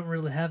 I don't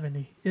really have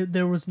any.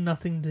 There was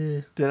nothing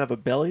to. Did it have a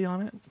belly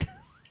on it?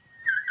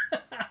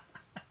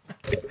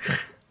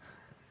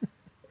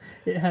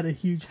 It had a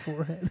huge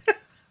forehead.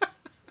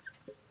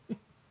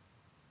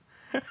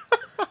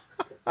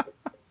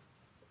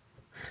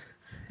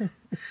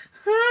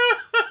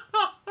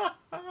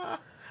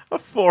 A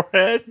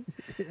forehead?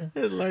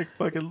 And like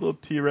fucking little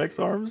T-Rex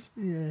arms?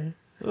 Yeah.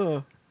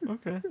 Oh,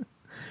 okay.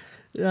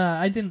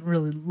 I didn't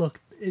really look,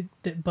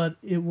 but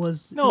it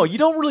was. No, you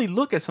don't really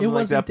look at It something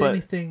like wasn't that, but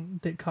anything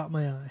that caught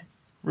my eye.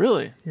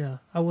 really, Yeah,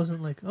 I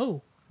wasn't like,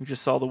 oh, you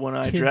just saw the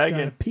one-eyed kid's got a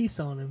dragon. piece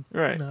on him.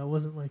 Right. No, it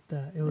wasn't like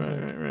that. It was Right,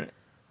 like, right, right.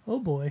 oh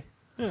boy,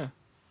 Yeah,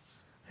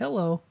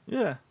 hello,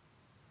 yeah.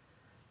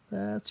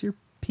 that's your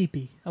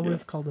peepee. I would Yeah.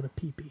 have called it a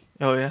peepee.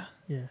 Oh yeah.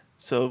 Yeah,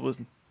 So it was,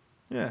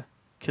 yeah,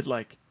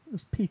 kid-like. it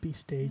was peepee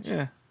stage.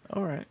 Yeah.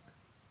 All right.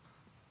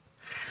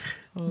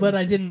 Oh, But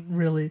I shit. didn't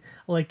really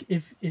like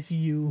if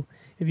you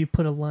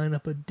put a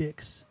lineup of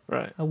dicks,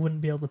 Right. I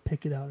wouldn't be able to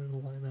pick it out in a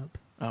lineup.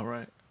 All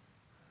right.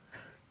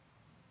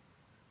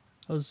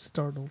 I was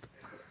startled.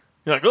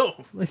 You're like,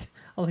 oh, Like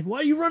I'm like, why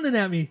are you running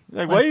at me?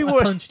 Like, why you I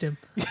wa- punched him.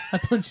 I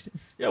punched him.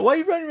 yeah. Why are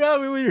you running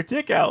around me with your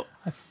dick out?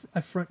 I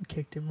front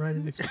kicked him right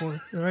in his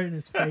right in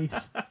his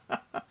face.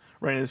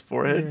 Right in his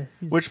forehead. Yeah,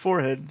 he's- Which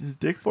forehead? His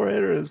dick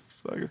forehead or his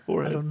fucking I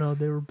forehead? don't know.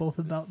 They were both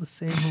about the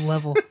same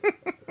level.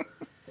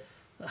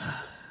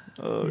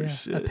 Oh yeah,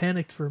 shit. I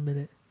panicked for a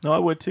minute. No, I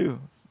would too.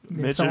 Yeah,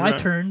 Midget so I run-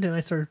 turned and I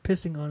started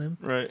pissing on him.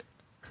 Right.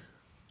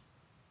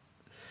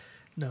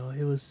 No,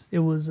 it was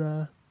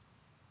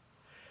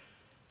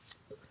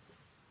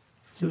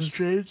So was-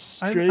 strange.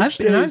 I've Strange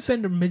days.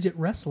 been to midget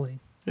wrestling.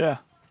 Yeah.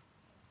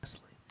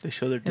 Wrestling. They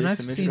show their And dicks I've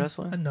in midget seen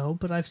wrestling. no,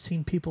 but I've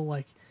seen people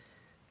like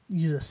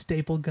use a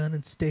staple gun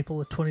and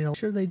staple a $20.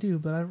 Sure they do,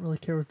 but I don't really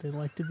care what they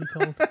like to be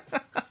called.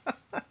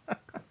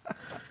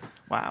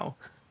 Wow.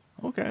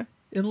 Okay.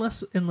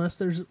 unless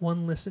there's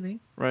one listening,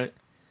 Right.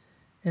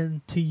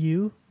 and to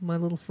you, my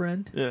little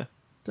friend, Yeah.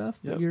 stuff,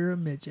 but Yep. you're a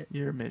midget.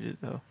 You're a midget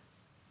though.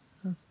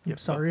 I'm Yeah,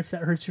 sorry if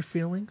that hurts your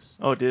feelings.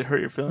 Oh, did it hurt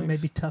your feelings?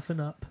 Maybe toughen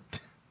up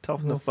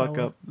Toughen the little fuck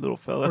fella. up, little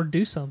fella. or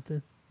do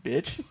something.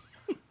 Bitch.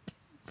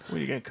 When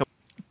are you gonna come?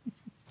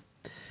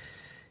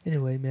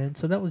 Anyway, man,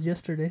 so that was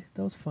yesterday.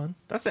 That was fun.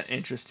 That's an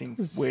interesting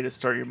was- way to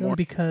start your It was morning.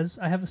 because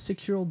I have a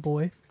 6-year-old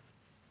boy,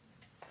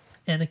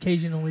 and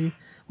occasionally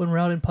when we're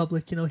out in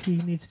public, you know, he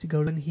needs to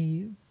go and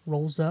he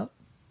rolls up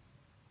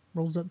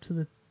to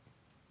the,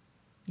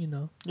 you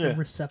know, Yeah. the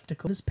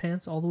receptacle. His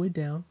pants all the way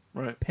down,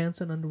 Right. pants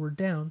and underwear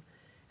down,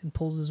 and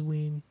pulls his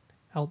ween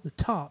out the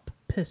top.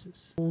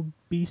 Pisses. Old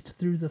beast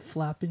through the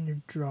flap in your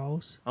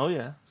drawers, Oh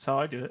yeah. That's how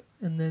I do it.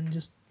 and then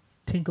just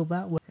tinkle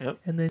that way, Yep.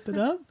 and then put it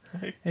up,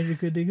 and you're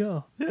good to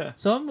go. Yeah.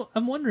 So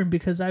I'm wondering,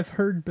 because I've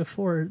heard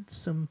before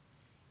some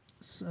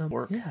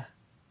Work. yeah.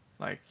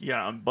 Like you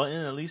gotta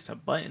unbutton at least a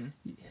button.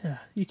 Yeah,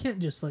 you can't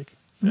just like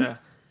Yeah.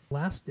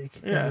 elastic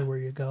Yeah. everywhere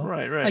you go.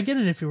 Right, right. I get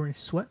it if you're wearing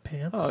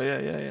sweatpants. Oh yeah,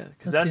 yeah, yeah.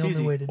 Because That's that's the only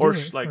easy. way to Or do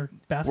it. like Or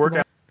basketball.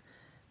 workout.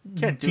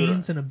 Can't do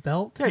jeans it. and a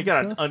belt. Yeah, you and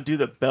gotta stuff. undo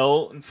the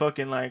belt and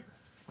fucking like.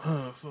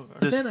 Fuck.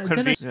 then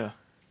I- Yeah.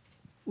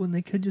 When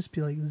they could just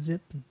be like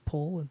zip and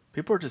pull and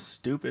People are just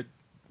stupid.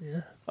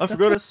 yeah. I That's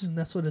forgot what, us. and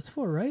that's what it's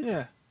for, right?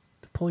 Yeah.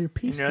 To pull your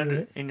piece through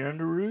it. In your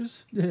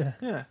underoos. Yeah.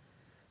 Yeah.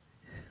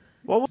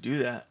 Why would you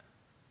do that?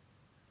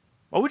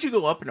 Why would you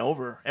go up and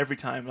over every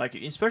time? Like,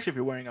 especially if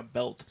you're wearing a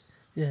belt.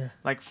 Yeah.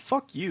 Like,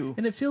 fuck you.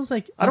 And it feels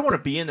like I don't want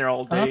to be in there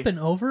all day. up and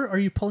over. Are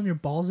you pulling your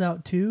balls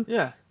out too?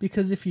 Yeah.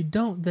 Because if you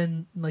don't,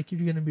 then like you're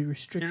going to be You're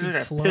restricting just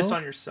gonna flow. piss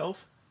on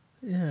yourself.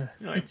 Yeah.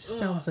 You're like, It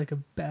sounds like a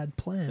bad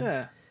plan.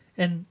 Yeah.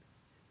 And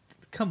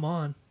come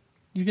on,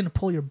 you're going to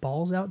pull your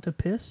balls out to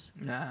piss?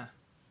 Nah.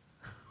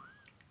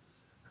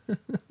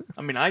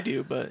 I mean, I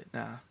do, but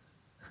nah.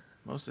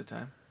 Most of the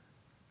time.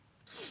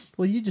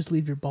 Well, you just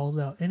leave your balls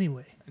out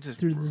anyway just-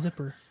 through the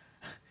zipper.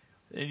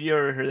 And you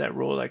ever heard that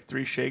rule, like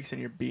 3 shakes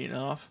and you're beating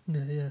off?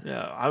 Yeah, yeah.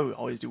 Yeah, I would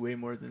always do way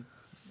more than.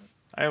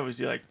 I always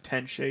do like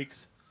 10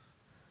 shakes.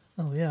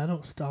 Oh yeah, I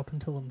don't stop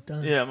until I'm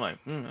done. Yeah, I'm like,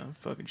 I'm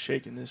fucking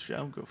shaking this shit. I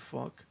don't go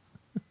fuck.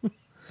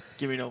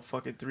 Give me no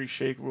fucking 3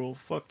 shake rule.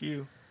 Fuck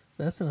you.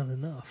 That's not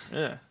enough.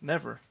 Yeah,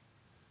 never.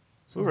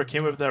 It's Whoever not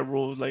came up enough. with that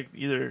rule, like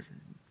either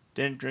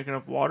didn't drink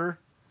enough water.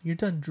 You're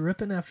done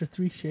dripping after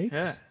 3 shakes?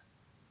 Yeah.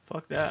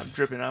 Fuck that. I'm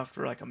dripping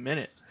after like a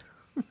minute.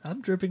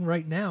 I'm dripping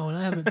right now, and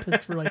I haven't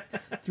pissed for like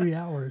 3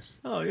 hours.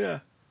 Oh yeah.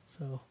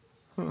 So,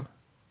 Huh.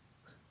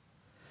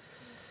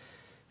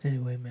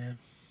 anyway, man.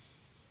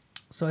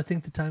 So I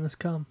think the time has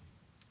come.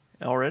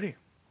 Already.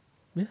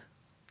 Yeah,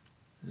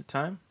 Is it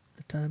time?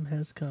 the time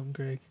has come,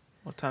 Greg.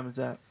 What time is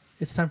that?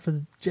 It's time for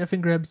the Jeff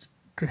and Greb's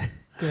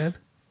Greb.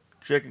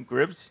 Chicken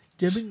gribs?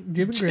 Jib and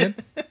Grib.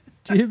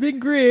 Jib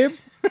and Grib.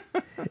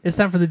 It's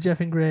time for the Jeff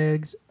and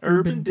Greg's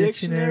Urban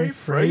Dictionary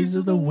Phrase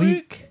of the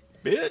Week.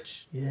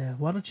 Bitch. Yeah,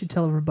 why don't you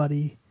tell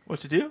everybody What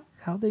to do?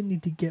 how they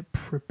need to get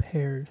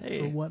prepared for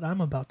Hey. what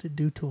I'm about to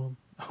do to them?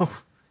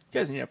 Oh, you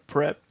guys need to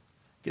prep.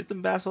 Get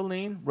some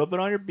Vaseline. Rub it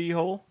on your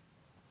beehole.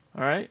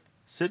 All right?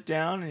 Sit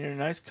down in your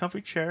nice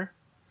comfy chair.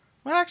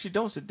 Well, actually,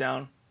 don't sit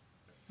down.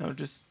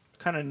 Just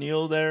kind of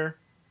kneel there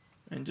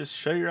and just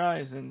shut your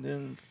eyes, and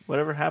then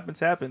whatever happens,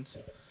 happens.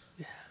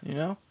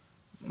 Yeah.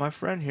 My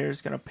friend here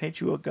is going to paint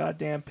you a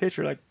goddamn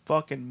picture like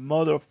fucking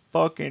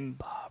motherfucking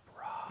Bob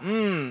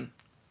Ross.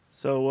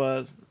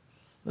 So,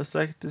 let's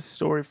let this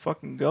story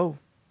fucking go.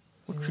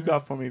 What you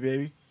got for me,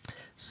 baby?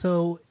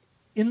 So,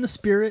 in the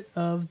spirit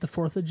of the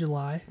 4th of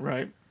July,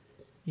 Right.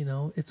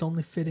 it's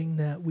only fitting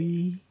that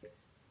we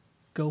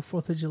go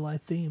 4th of July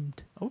themed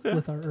Okay.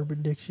 with our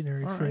Urban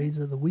Dictionary All right. phrase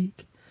of the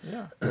week.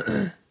 Yeah.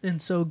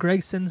 And so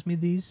Greg sends me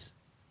these.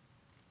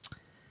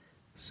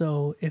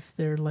 So if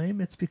they're lame,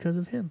 it's because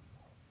of him.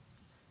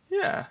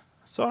 Yeah.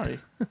 Sorry.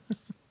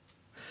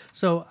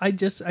 So I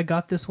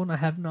got this one. I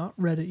have not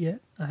read it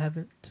yet. I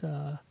haven't.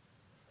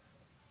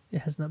 It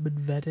has not been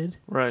vetted.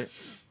 Right.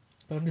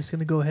 But I'm just going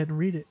to go ahead and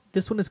read it.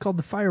 This one is called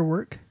The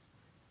Firework.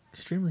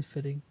 Extremely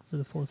fitting for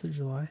the 4th of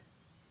July.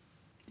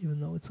 Even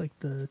though it's like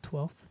the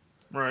 12th.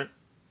 Right.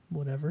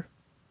 Whatever.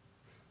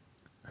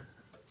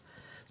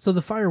 So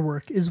the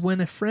firework is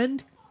when a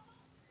friend...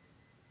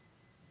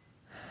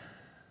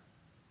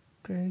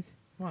 Greg?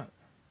 What?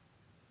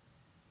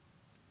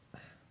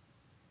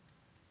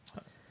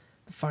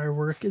 The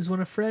firework is when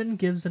a friend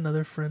gives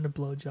another friend a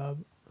blowjob.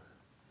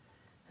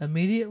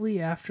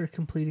 Immediately after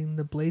completing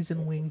the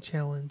Blazing Wing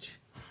Challenge.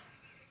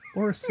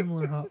 Or a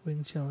similar hot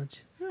wing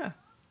challenge. Yeah.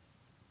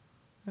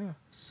 Yeah.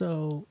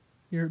 So,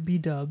 you're at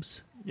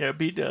B-dubs. Yeah,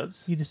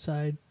 B-dubs. You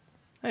decide,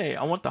 Hey,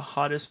 I want the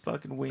hottest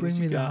fucking wings bring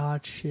me you the got.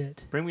 hot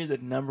shit. Bring me the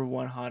number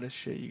 1 hottest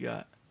shit you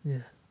got. Yeah.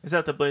 Is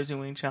that the Blazing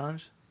Wing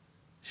Challenge?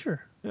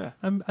 Sure. Yeah.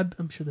 I'm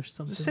sure there's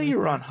something Just say like you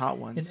were that on Hot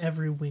Ones. in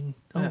every wing.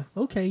 Oh, Yeah.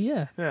 okay,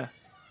 yeah. Yeah.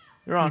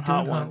 You're on You're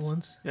Hot doing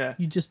Ones. Yeah.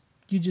 You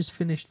just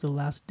finished the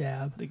last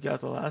dab. They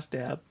got the last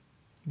dab.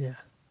 Yeah.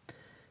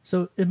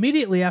 So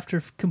immediately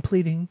after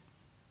completing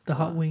the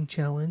hot wing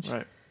challenge,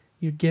 Right.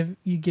 you give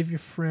your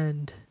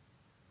friend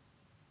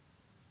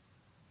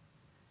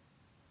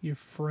a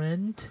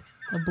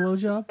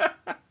blowjob.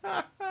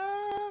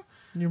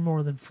 You're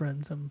more than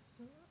friends.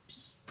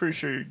 Pretty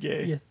sure you're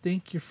gay. You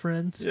think you're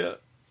friends? Yeah.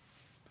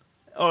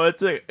 Oh,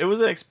 it was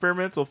an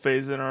experimental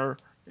phase in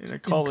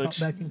college.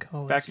 Back in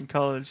college. Back in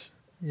college.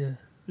 Yeah.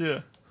 Yeah.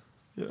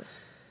 Yeah.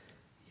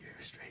 You're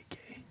straight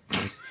gay.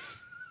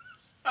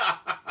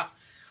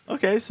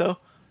 Okay, so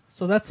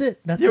So that's it.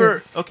 That's You were-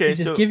 it. okay, You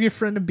just so- give your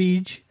friend a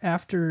beach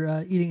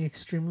after eating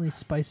extremely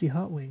spicy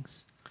hot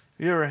wings.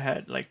 have you ever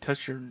had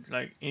touched your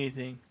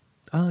anything?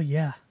 Oh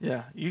yeah.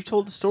 Yeah, you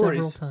told the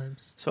Several stories.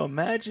 times. So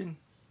imagine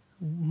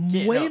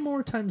getting Way a-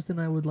 more times than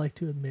I would like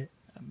to admit.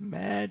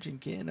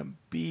 getting a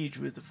beach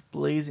with a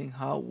blazing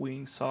hot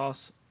wing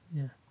sauce.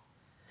 Yeah.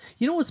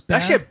 You know what's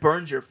bad? That shit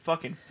burns your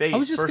fucking face. I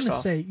was just first gonna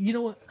off. say, you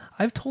know what?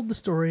 I've told the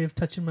story of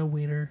touching my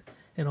wiener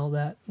and all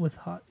that with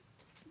hot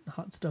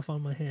stuff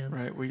on my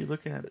hands. Right? Were you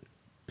looking at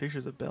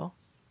pictures of Belle?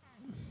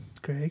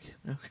 Greg,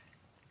 Okay,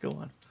 go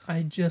on.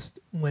 I just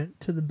went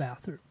to the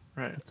bathroom.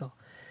 Right. That's all.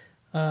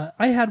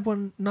 I had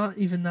one not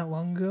even that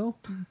long ago,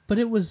 but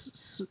it was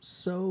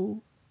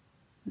so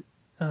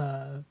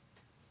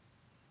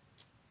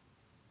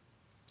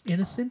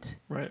innocent.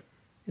 Right.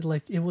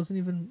 It wasn't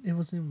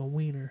even a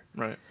wiener.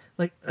 Right.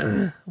 Like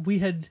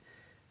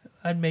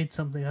I'd made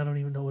something, I don't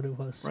even know what it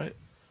was. Right.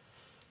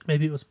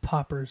 Maybe it was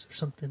poppers or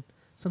something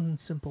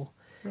simple.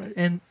 Right.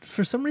 And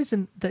for some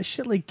reason, that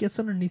shit like gets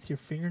underneath your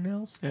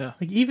fingernails. Yeah.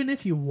 Like even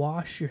if you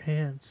wash your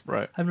hands,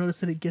 Right. I've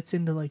noticed that it gets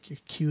into like your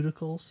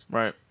cuticles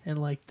Right.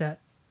 and like that.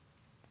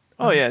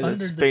 Oh yeah, under the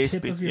the space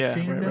tip of your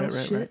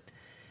fingernails shit. Right.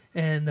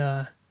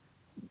 And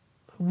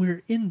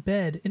we're in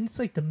bed, and it's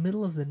like the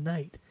middle of the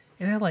night,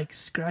 and I like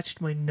scratched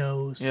my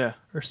nose, Yeah.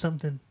 or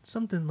something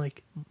on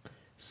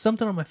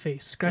my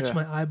face, scratched Yeah.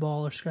 my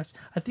eyeball, or scratched.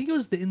 I think it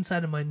was the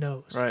inside of my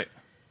nose, Right.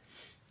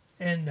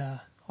 and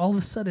all of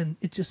a sudden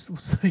it just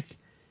was like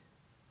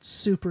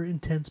super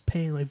intense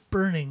pain, like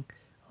burning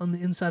on the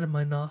inside of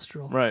my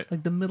nostril, Right.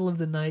 like the middle of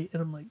the night,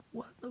 and I'm like,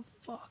 what the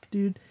fuck,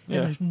 dude? Yeah.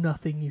 And there's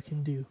nothing you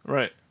can do.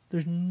 Right.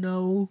 There's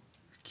no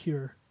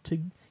cure.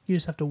 You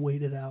just have to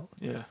wait it out.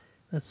 Yeah.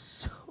 That's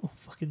so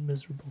fucking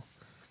miserable.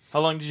 How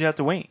long did you have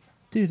to wait?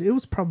 Dude, it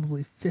was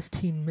probably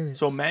 15 minutes.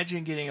 So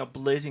imagine getting a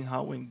blazing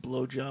hot wing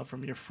blowjob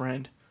from your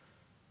friend.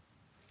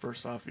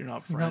 First off, you're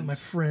not You're friends. not my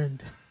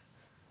friend.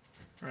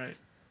 Right.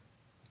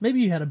 Maybe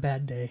you had a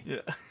bad day,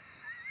 Yeah.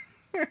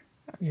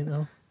 you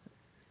know?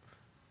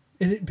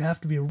 It'd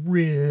have to be a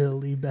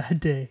really bad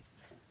day.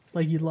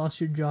 Like you lost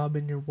your job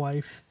and your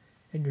wife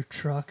and your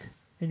truck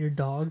and your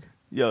dog.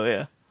 Yo,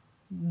 yeah.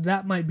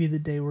 That might be the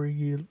day where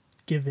you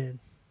give in.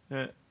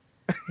 Yeah.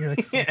 You're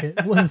like, fuck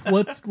it.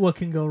 What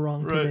can go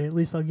wrong Right. today? At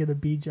least I'll get a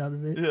beach out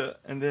of it. Yeah.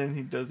 And then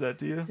he does that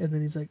to you? And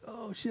then he's like,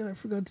 oh shit, I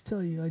forgot to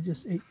tell you. I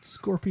just ate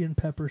scorpion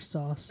pepper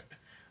sauce.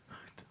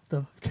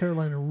 The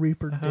Carolina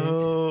Reaper dick.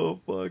 Oh,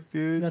 fuck,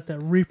 dude. Got that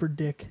Reaper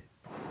dick.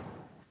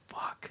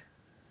 Fuck.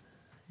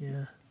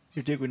 Yeah.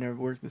 Your dick would never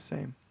work the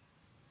same.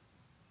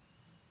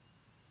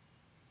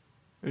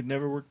 It would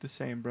never work the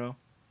same, bro.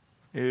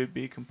 It would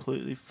be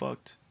completely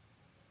fucked.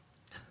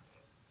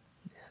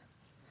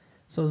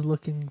 So I was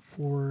looking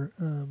for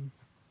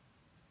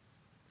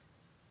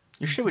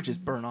Your shit would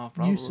just burn off,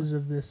 probably. uses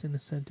of this in a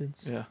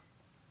sentence. Yeah.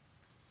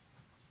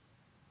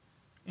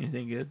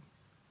 Anything good?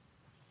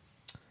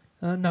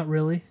 Not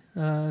really.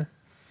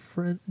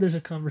 Friend, there's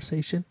a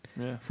conversation.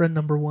 Yeah. Friend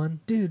number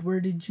 1, dude, where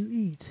did you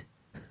eat?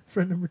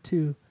 Friend number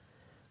 2,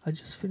 I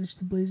just finished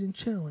the Blazing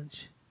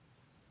Challenge.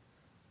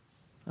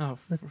 Oh,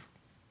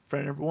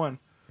 friend number 1.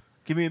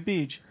 Give me a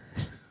beach.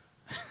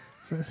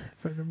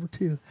 Friend number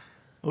 2,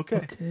 Okay.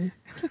 okay.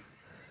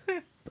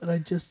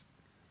 But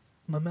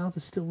my mouth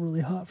is still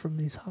really hot from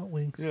these hot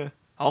wings. Yeah.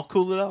 I'll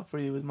cool it out for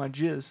you with my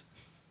jizz.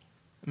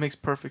 It makes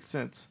perfect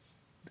sense.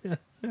 Yeah.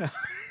 Yeah.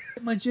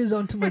 Get my jizz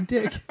onto my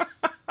dick.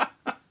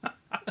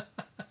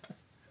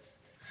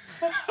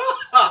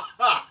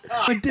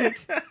 My dick.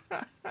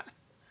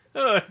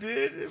 Oh,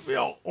 dude. It'd be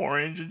all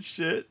orange and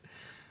shit.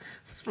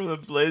 From the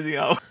blazing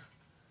out.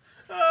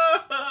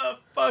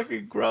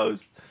 Fucking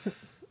gross.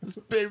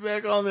 Spit it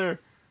back on there.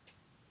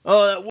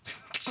 Oh, that.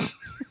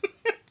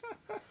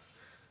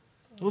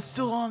 Well, it's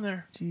still on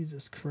there.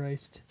 Jesus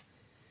Christ.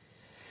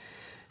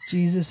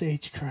 Jesus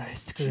H.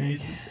 Christ, Greg.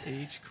 Jesus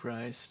H.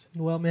 Christ.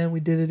 Well, man, we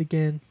did it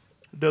again.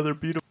 Another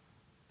beautiful.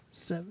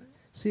 7.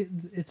 See,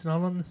 it's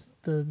not on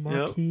the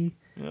marquee.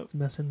 Yep. It's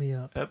messing me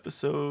up.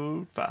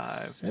 Episode 5,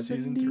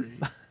 season 3.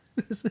 75.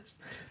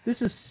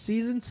 This is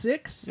season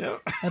 6.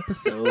 Yep.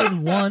 Episode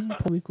 1.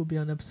 Week will be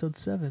on episode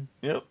 7.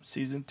 Yep.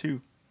 Season 2.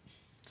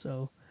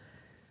 So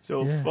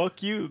So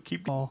fuck you.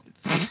 Keep all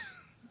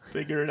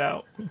figure it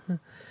out.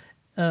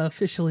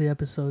 officially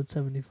episode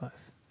 75.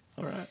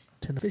 All right.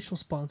 An official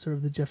sponsor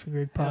of the Jeff and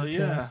Greg podcast. Hell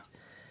yeah.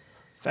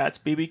 Fats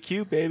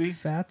BBQ, baby.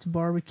 Fats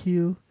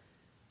Barbecue.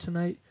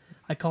 Tonight,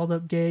 I called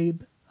up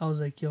Gabe. I was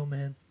like, yo,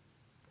 man,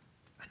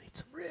 I need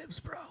some ribs,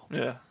 bro.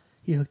 Yeah.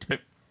 He hooked me.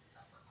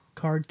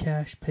 Card,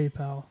 cash,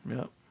 PayPal.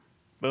 Yep.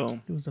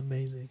 Boom. It was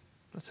amazing.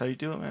 That's how you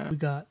do it,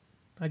 man.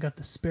 I got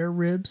the spare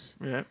ribs.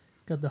 Yep.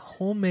 Got the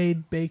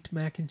homemade baked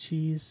mac and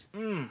cheese.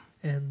 And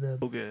the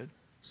So good.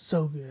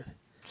 so good.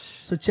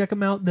 So check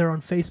them out. They're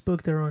on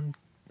Facebook. They're on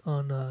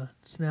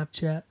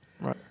Snapchat.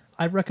 Right.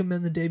 I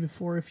recommend the day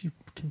before if you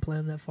can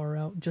plan that far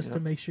out, just to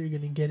make sure you're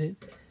going to get it,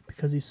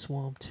 because he's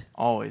swamped.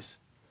 Always.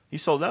 He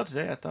sold out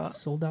today, I thought.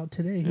 Sold out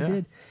today. He Yeah.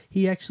 did.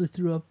 He actually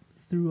threw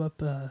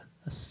up a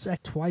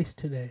sec twice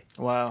today.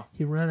 Wow.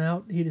 He ran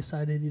out. He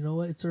decided, you know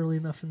what? It's early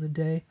enough in the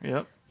day.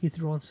 Yep. He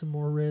threw on some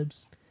more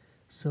ribs.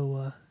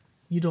 So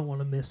you don't want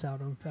to miss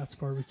out on Fats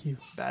Barbecue.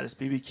 Baddest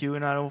BBQ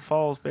in Idaho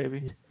Falls,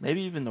 baby.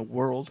 Maybe even the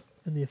world.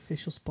 And the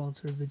official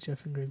sponsor of the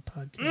Jeff and Greg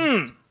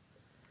podcast.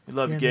 We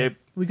love you, Yeah, Gabe. man.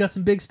 We got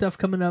some big stuff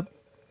coming up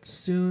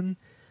soon.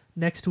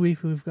 Next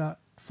week we've got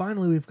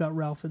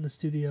Ralph in the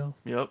studio.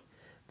 Yep.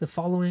 The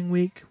following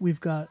week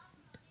we've got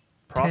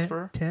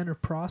Prosper. Tanner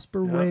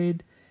Prosper Yep.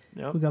 Wade.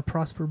 Yep. We got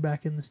Prosper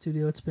back in the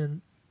studio. It's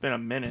been Been a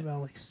minute.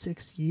 about like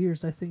 6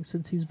 years, I think,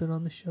 since he's been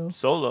on the show.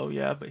 Solo,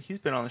 yeah, but he's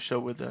been on the show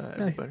with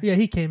everybody. Yeah,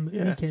 he came.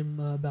 Yeah. He came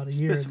about a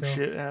year Spit some ago.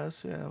 shit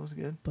ass. Yeah, that was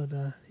good. But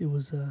he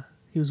was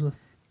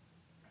with.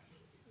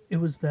 It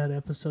was that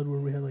episode where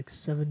we had like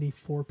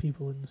 74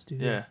 people in the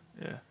studio. Yeah,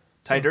 yeah.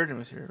 Ty So- Durden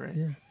was here, right?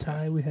 Yeah,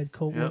 Ty. We had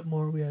Colt Yep.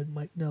 Whitmore. We had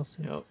Mike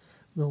Nelson. Yep.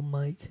 Little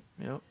Mike.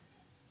 Yep.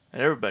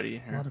 And everybody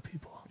in A here. lot of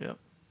people. Yep.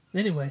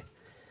 Anyway,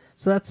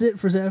 so that's it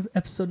for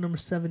episode number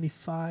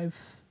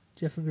 75,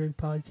 Jeff and Greg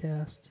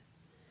podcast.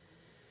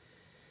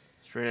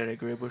 Straight out of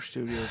Grey Bush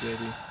Studio,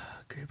 baby.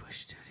 Grey Bush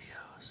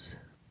Studios.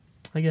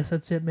 I guess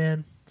that's it,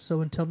 man.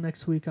 So until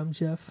next week, I'm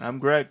Jeff. I'm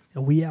Greg.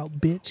 And we out,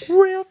 bitch.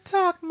 Real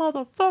talk,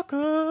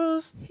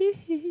 motherfuckers.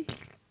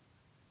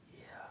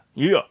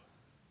 Yeah.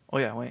 Oh,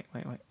 yeah, wait.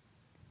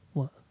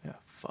 What? Yeah,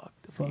 fuck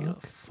the Fuck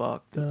Beatles.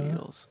 Fuck the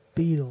Beatles.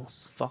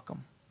 Beatles. Fuck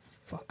them,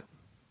 Fuck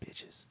 'em.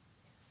 bitches.